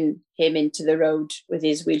taking him into the road with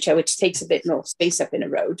his wheelchair, which takes a bit more space up in a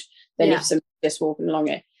road than if somebody's just walking along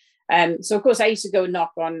it. So of course I used to go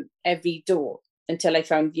knock on every door until I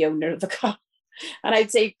found the owner of the car. And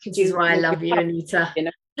I'd say, could you... This is why I love you, Anita. You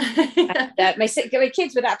know? And, my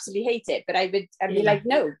kids would absolutely hate it, but I'd be like,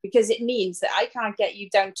 no, because it means that I can't get you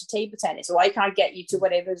down to table tennis, or I can't get you to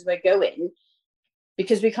whatever we're going,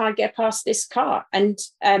 because we can't get past this car. And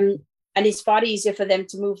it's far easier for them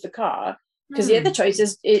to move the car, because the other choice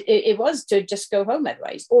is it was to just go home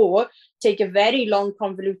otherwise, or take a very long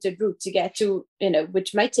convoluted route to get to,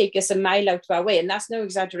 which might take us a mile out of our way, and that's no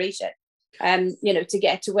exaggeration, to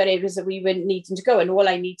get to wherever it is that we were needing to go. And all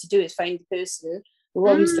I need to do is find the person who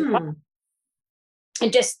owns the car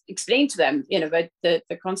and just explain to them, about the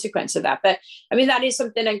consequence of that. But I mean, that is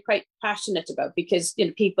something I'm quite passionate about, because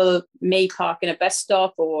people may park in a bus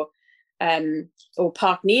stop or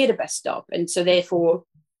park near the bus stop, and so therefore,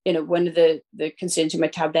 one of the concerns you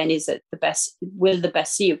might have then is that will the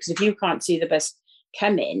bus see you? Because if you can't see the bus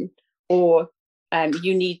come in, or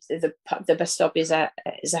you need the bus stop is a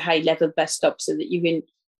high level bus stop so that you can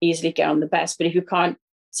easily get on the bus. But if you can't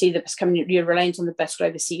see the bus coming, you're reliant on the bus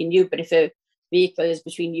driver seeing you. But if a vehicle is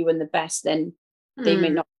between you and the bus, then they may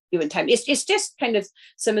not see you in time. It's just kind of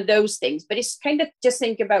some of those things. But it's kind of just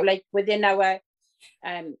think about, like, within our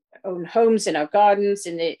own homes, in our gardens,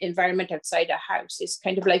 in the environment outside our house. It's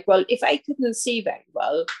kind of like, well, if I couldn't see very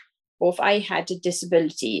well, or if I had a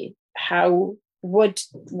disability, how would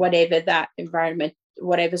whatever that environment,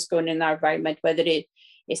 whatever's going in our environment, whether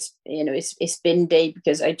it's bin day,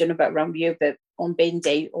 because I don't know about around you, but on bin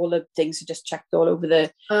day, all the things are just chucked all over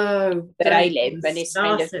that I live, and it's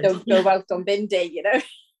kind of, don't go out on bin day,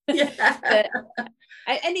 Yeah.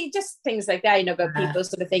 And it just things like that, about people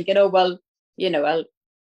sort of thinking, oh, well,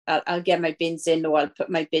 I'll get my bins in, or I'll put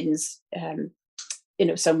my bins,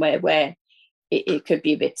 somewhere where it could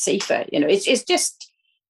be a bit safer. It's just,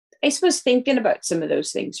 I suppose, thinking about some of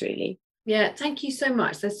those things, really. Yeah, thank you so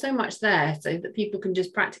much. There's so much there, so that people can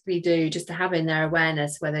just practically do, just to have in their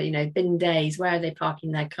awareness, whether, bin days, where are they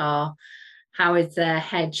parking their car? How is their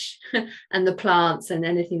hedge and the plants and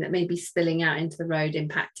anything that may be spilling out into the road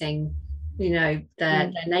impacting,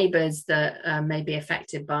 their neighbours that may be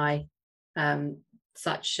affected by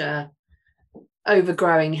such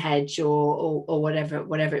overgrowing hedge or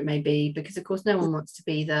whatever it may be, because of course no one wants to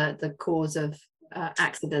be the cause of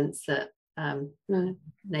accidents that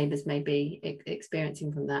neighbours may be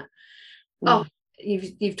experiencing from that. Oh,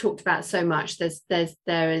 you've talked about so much.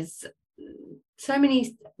 There is so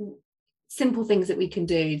many simple things that we can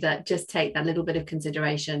do that just take that little bit of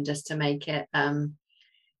consideration, just to make it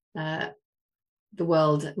the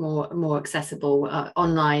world more accessible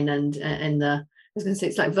online and in the, I was going to say,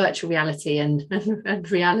 it's like virtual reality and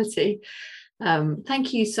reality.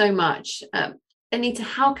 Thank you so much. Anita,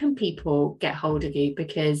 how can people get hold of you?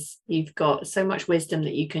 Because you've got so much wisdom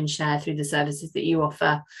that you can share through the services that you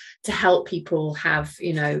offer to help people have,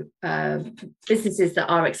 businesses that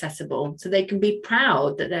are accessible, so they can be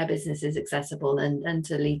proud that their business is accessible and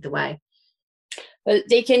to lead the way. Well,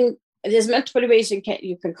 there's multiple ways you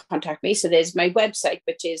can contact me. So there's my website,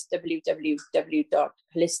 which is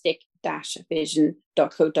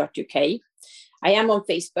www.holistic-vision.co.uk. I am on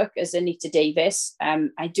Facebook as Anita Davies.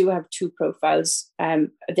 I do have two profiles.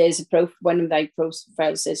 There's one of my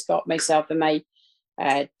profiles has got myself and my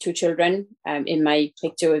two children in my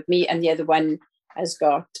picture with me, and the other one has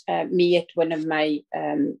got me at one of my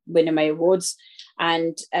winning my awards.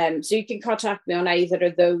 And so you can contact me on either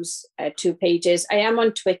of those two pages. I am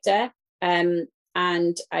on Twitter and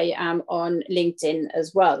I am on LinkedIn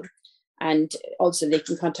as well. And also they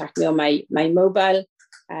can contact me on my mobile,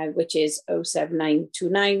 which is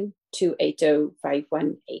 07929 280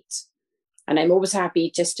 518. And I'm always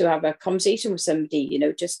happy just to have a conversation with somebody,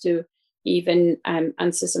 just to even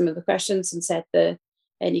answer some of the questions and set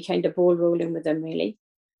any kind of ball rolling with them, really.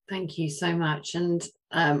 Thank you so much. And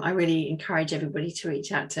I really encourage everybody to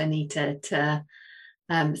reach out to Anita to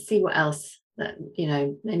see what else that, you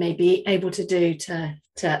know, they may be able to do to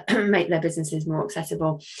make their businesses more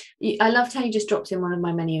accessible. I loved how you just dropped in one of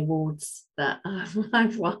my many awards that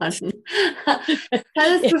I've won. Tell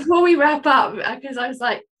us before we wrap up, because I was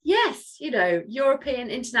like, yes, you know, European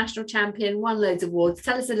international champion, won loads of awards.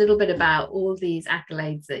 Tell us a little bit about all these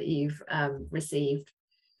accolades that you've received.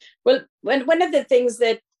 Well, one of the things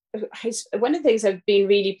I've been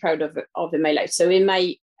really proud of in my life. So in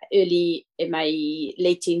my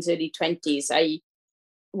late teens, early 20s,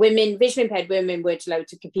 visually impaired women weren't allowed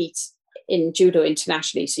to compete in judo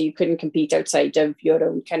internationally. So you couldn't compete outside of your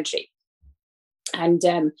own country. And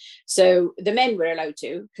so the men were allowed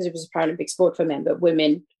to, because it was a Paralympic sport for men, but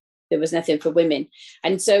women, there was nothing for women.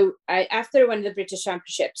 And so after one of the British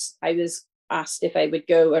Championships, I was asked if I would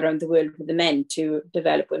go around the world with the men to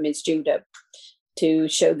develop women's judo, to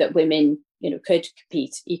show that women, you know, could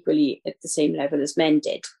compete equally at the same level as men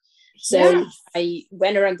did. So yes. I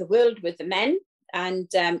went around the world with the men, and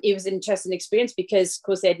it was an interesting experience because, of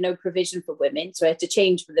course, they had no provision for women. So I had to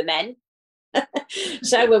change with the men,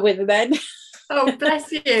 shower with the men. Oh,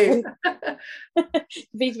 bless you.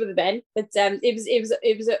 Compete with the men. But it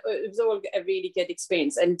was all a really good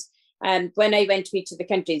experience. And when I went to each of the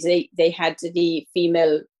countries, they had the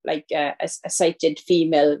female, like a sighted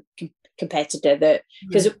female competitor, that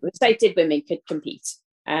because sighted women could compete,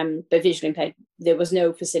 but visually impaired, there was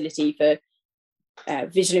no facility for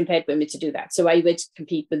visually impaired women to do that. So I would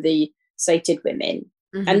compete with the sighted women,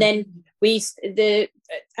 and then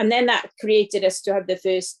that created us to have the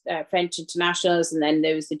first French internationals, and then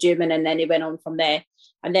there was the German, and then it went on from there.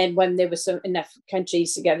 And then when there were enough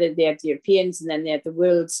countries together, they had the Europeans, and then they had the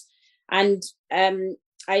worlds. And one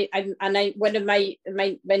of my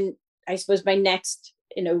I suppose my next,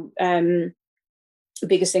 you know,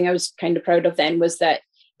 biggest thing I was kind of proud of then was that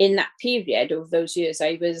in that period of those years,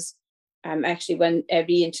 I was actually won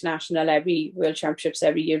every international, every World Championships,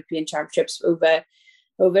 every European Championships over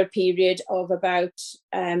a period of about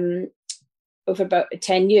 10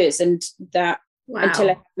 years, and that until I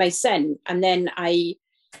had my son. And then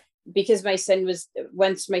because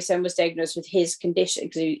once my son was diagnosed with his condition,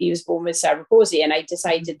 because he was born with cerebral palsy, and I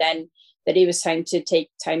decided then that it was time to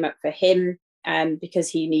take time out for him, because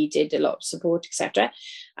he needed a lot of support, etc.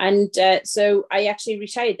 And so I actually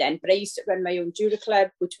retired then, but I used to run my own judo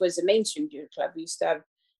club, which was a mainstream judo club. We used to have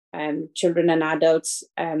children and adults,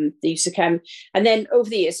 they used to come. And then over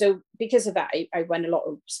the years, so because of that, I won a lot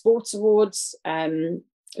of sports awards. We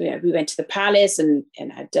went to the Palace and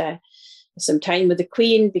had some time with the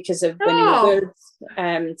Queen because of winning awards.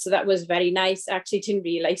 So that was very nice. Actually, didn't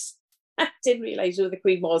realize who the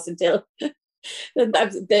Queen was until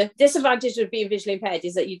the disadvantage of being visually impaired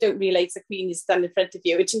is that you don't realize the Queen is standing in front of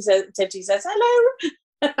you, and she says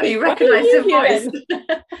hello. Oh, you recognize the voice.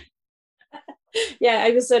 Yeah,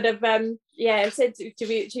 I was sort of I said to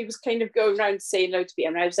me, she was kind of going around saying hello to me,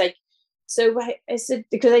 and I was like, so I said,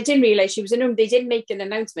 because I didn't realize she was in the room. They didn't make an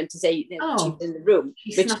announcement to say she was in the room,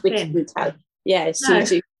 which didn't help. Yeah,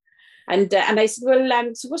 she and I said,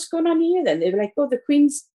 well, so what's going on here then? They were like, oh, the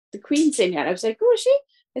Queen's in here. And I was like, oh, is she?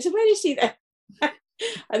 I said, where is she then?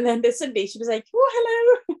 And then suddenly she was like, oh,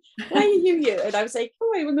 hello, why are you here? And I was like,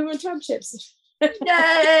 oh, I won the World Championships.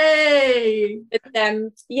 Yay! But,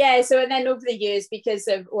 so and then over the years, because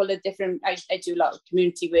of all the different, I do a lot of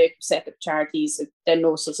community work, set up charities, I've done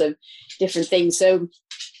all sorts of different things. So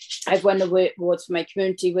I've won awards for my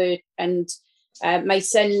community work, and my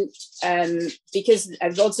son, because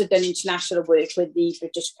I've also done international work with the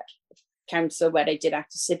British Council, where I did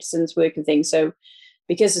active citizens work and things. So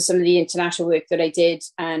because of some of the international work that I did,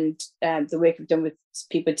 and the work I've done with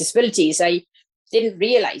people with disabilities, I didn't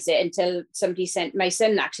realize it until my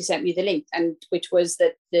son actually sent me the link, and which was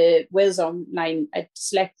that the Wales Online had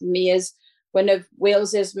selected me as one of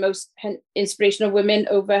Wales's most inspirational women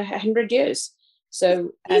over 100 years.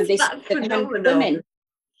 So they selected 100 women.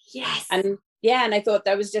 Yes. And I thought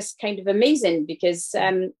that was just kind of amazing, because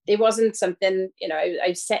it wasn't something, you know,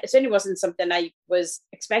 it certainly wasn't something I was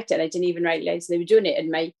expecting. I didn't even realize they were doing it.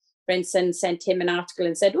 And my friend's son sent him an article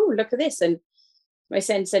and said, oh, look at this. And my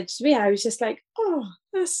son said to me, I was just like, oh,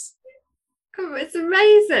 it's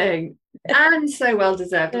amazing and so well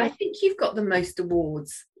deserved. I think you've got the most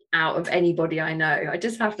awards out of anybody I know. I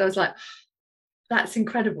was like, that's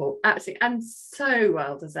incredible, absolutely, and so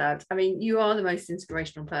well deserved. I mean, you are the most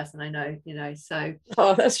inspirational person I know, you know, so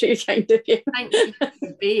that's really kind of you. Thank you for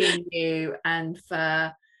being you, and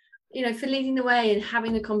for, you know, for leading the way and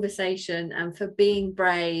having the conversation, and for being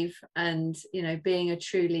brave, and, you know, being a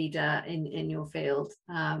true leader in your field.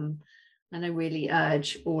 And I really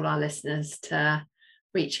urge all our listeners to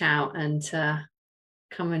reach out and to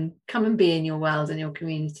come and be in your world and your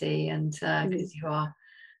community, and because you are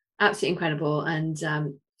absolutely incredible, and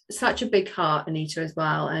such a big heart, Anita, as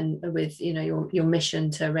well, and with your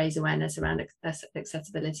mission to raise awareness around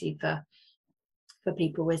accessibility for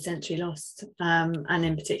people with sensory loss, and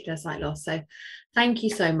in particular sight loss. So thank you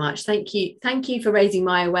so much. Thank you for raising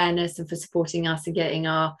my awareness and for supporting us and getting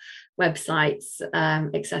our websites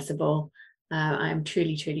accessible. I am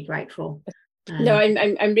truly grateful. No,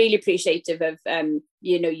 I'm really appreciative of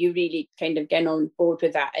you really kind of getting on board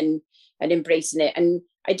with that and embracing it. And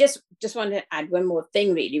I just want to add one more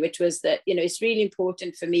thing, really, which was that it's really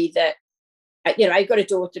important for me that I've got a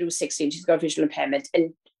daughter who's 16. She's got visual impairment,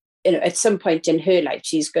 and at some point in her life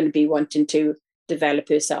she's going to be wanting to develop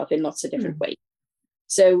herself in lots of different ways.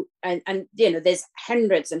 So and there's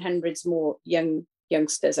hundreds and hundreds more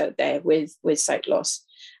youngsters out there with sight loss,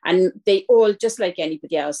 and they all, just like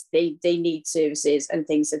anybody else, they need services and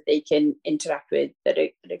things that they can interact with that are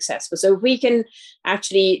accessible. So if we can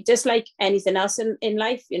actually, just like anything else in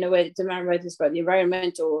life, whether it's about the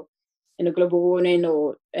environment or global warming,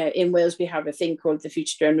 or in Wales we have a thing called the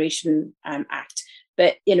Future Generation Act.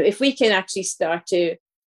 But if we can actually start to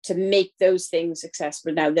make those things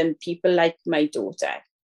accessible now, then people like my daughter,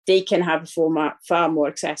 they can have a far more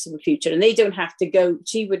accessible future, and she wouldn't have to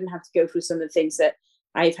go through some of the things that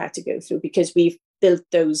I've had to go through, because we've built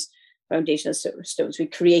those foundational stones. We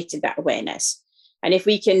created that awareness. And if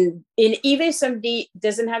we can, even if somebody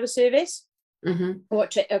doesn't have a service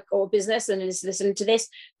or business and is listening to this,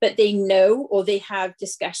 but they know, or they have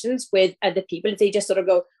discussions with other people, if they just sort of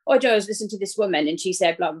go, oh, Joe, I was listening to this woman and she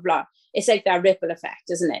said blah blah blah, it's like that ripple effect,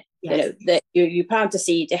 isn't it? Yes. That you plant a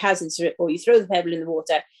seed, it has, or you throw the pebble in the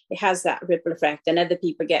water, it has that ripple effect, and other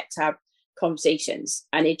people get to have conversations,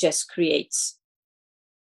 and it just creates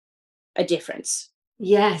a difference.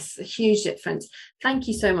 Yes, a huge difference. Thank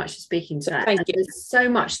you so much for speaking to that. Thank you. There's so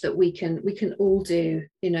much that we can all do,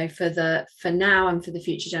 for now and for the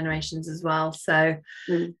future generations as well. So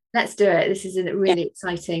let's do it. This is a really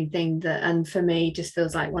exciting thing that, and for me, just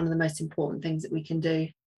feels like one of the most important things that we can do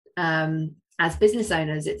as business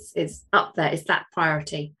owners. It's up there. It's that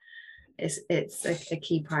priority. It's a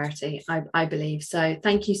key priority, I believe. So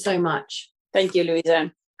thank you so much. Thank you,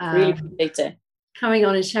 Louisa. Really appreciate it. Coming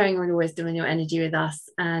on and sharing all your wisdom and your energy with us.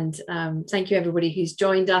 And thank you everybody who's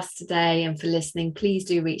joined us today and for listening. Please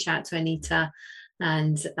do reach out to Anita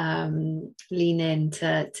and lean in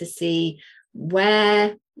to see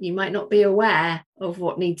where you might not be aware of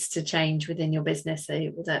what needs to change within your business,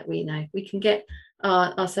 so that we know we can get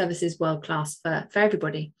our services world class for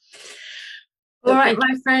everybody. All right,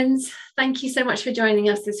 my friends, thank you so much for joining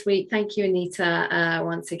us this week. Thank you, Anita,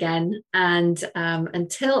 once again. And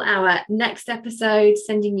until our next episode,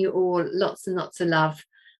 sending you all lots and lots of love.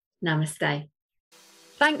 Namaste.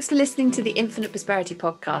 Thanks for listening to the Infinite Prosperity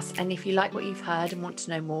Podcast. And if you like what you've heard and want to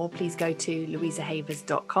know more, please go to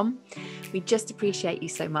louisahavers.com. We just appreciate you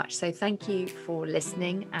so much. So thank you for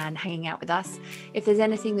listening and hanging out with us. If there's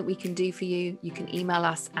anything that we can do for you, you can email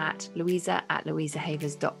us at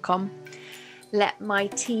louisa@louisahavers.com. Let my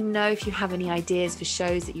team know if you have any ideas for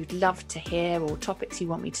shows that you'd love to hear or topics you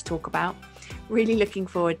want me to talk about. Really looking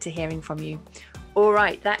forward to hearing from you. All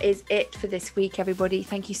right, that is it for this week, everybody.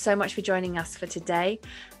 Thank you so much for joining us for today.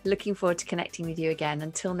 Looking forward to connecting with you again.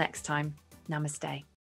 Until next time, namaste.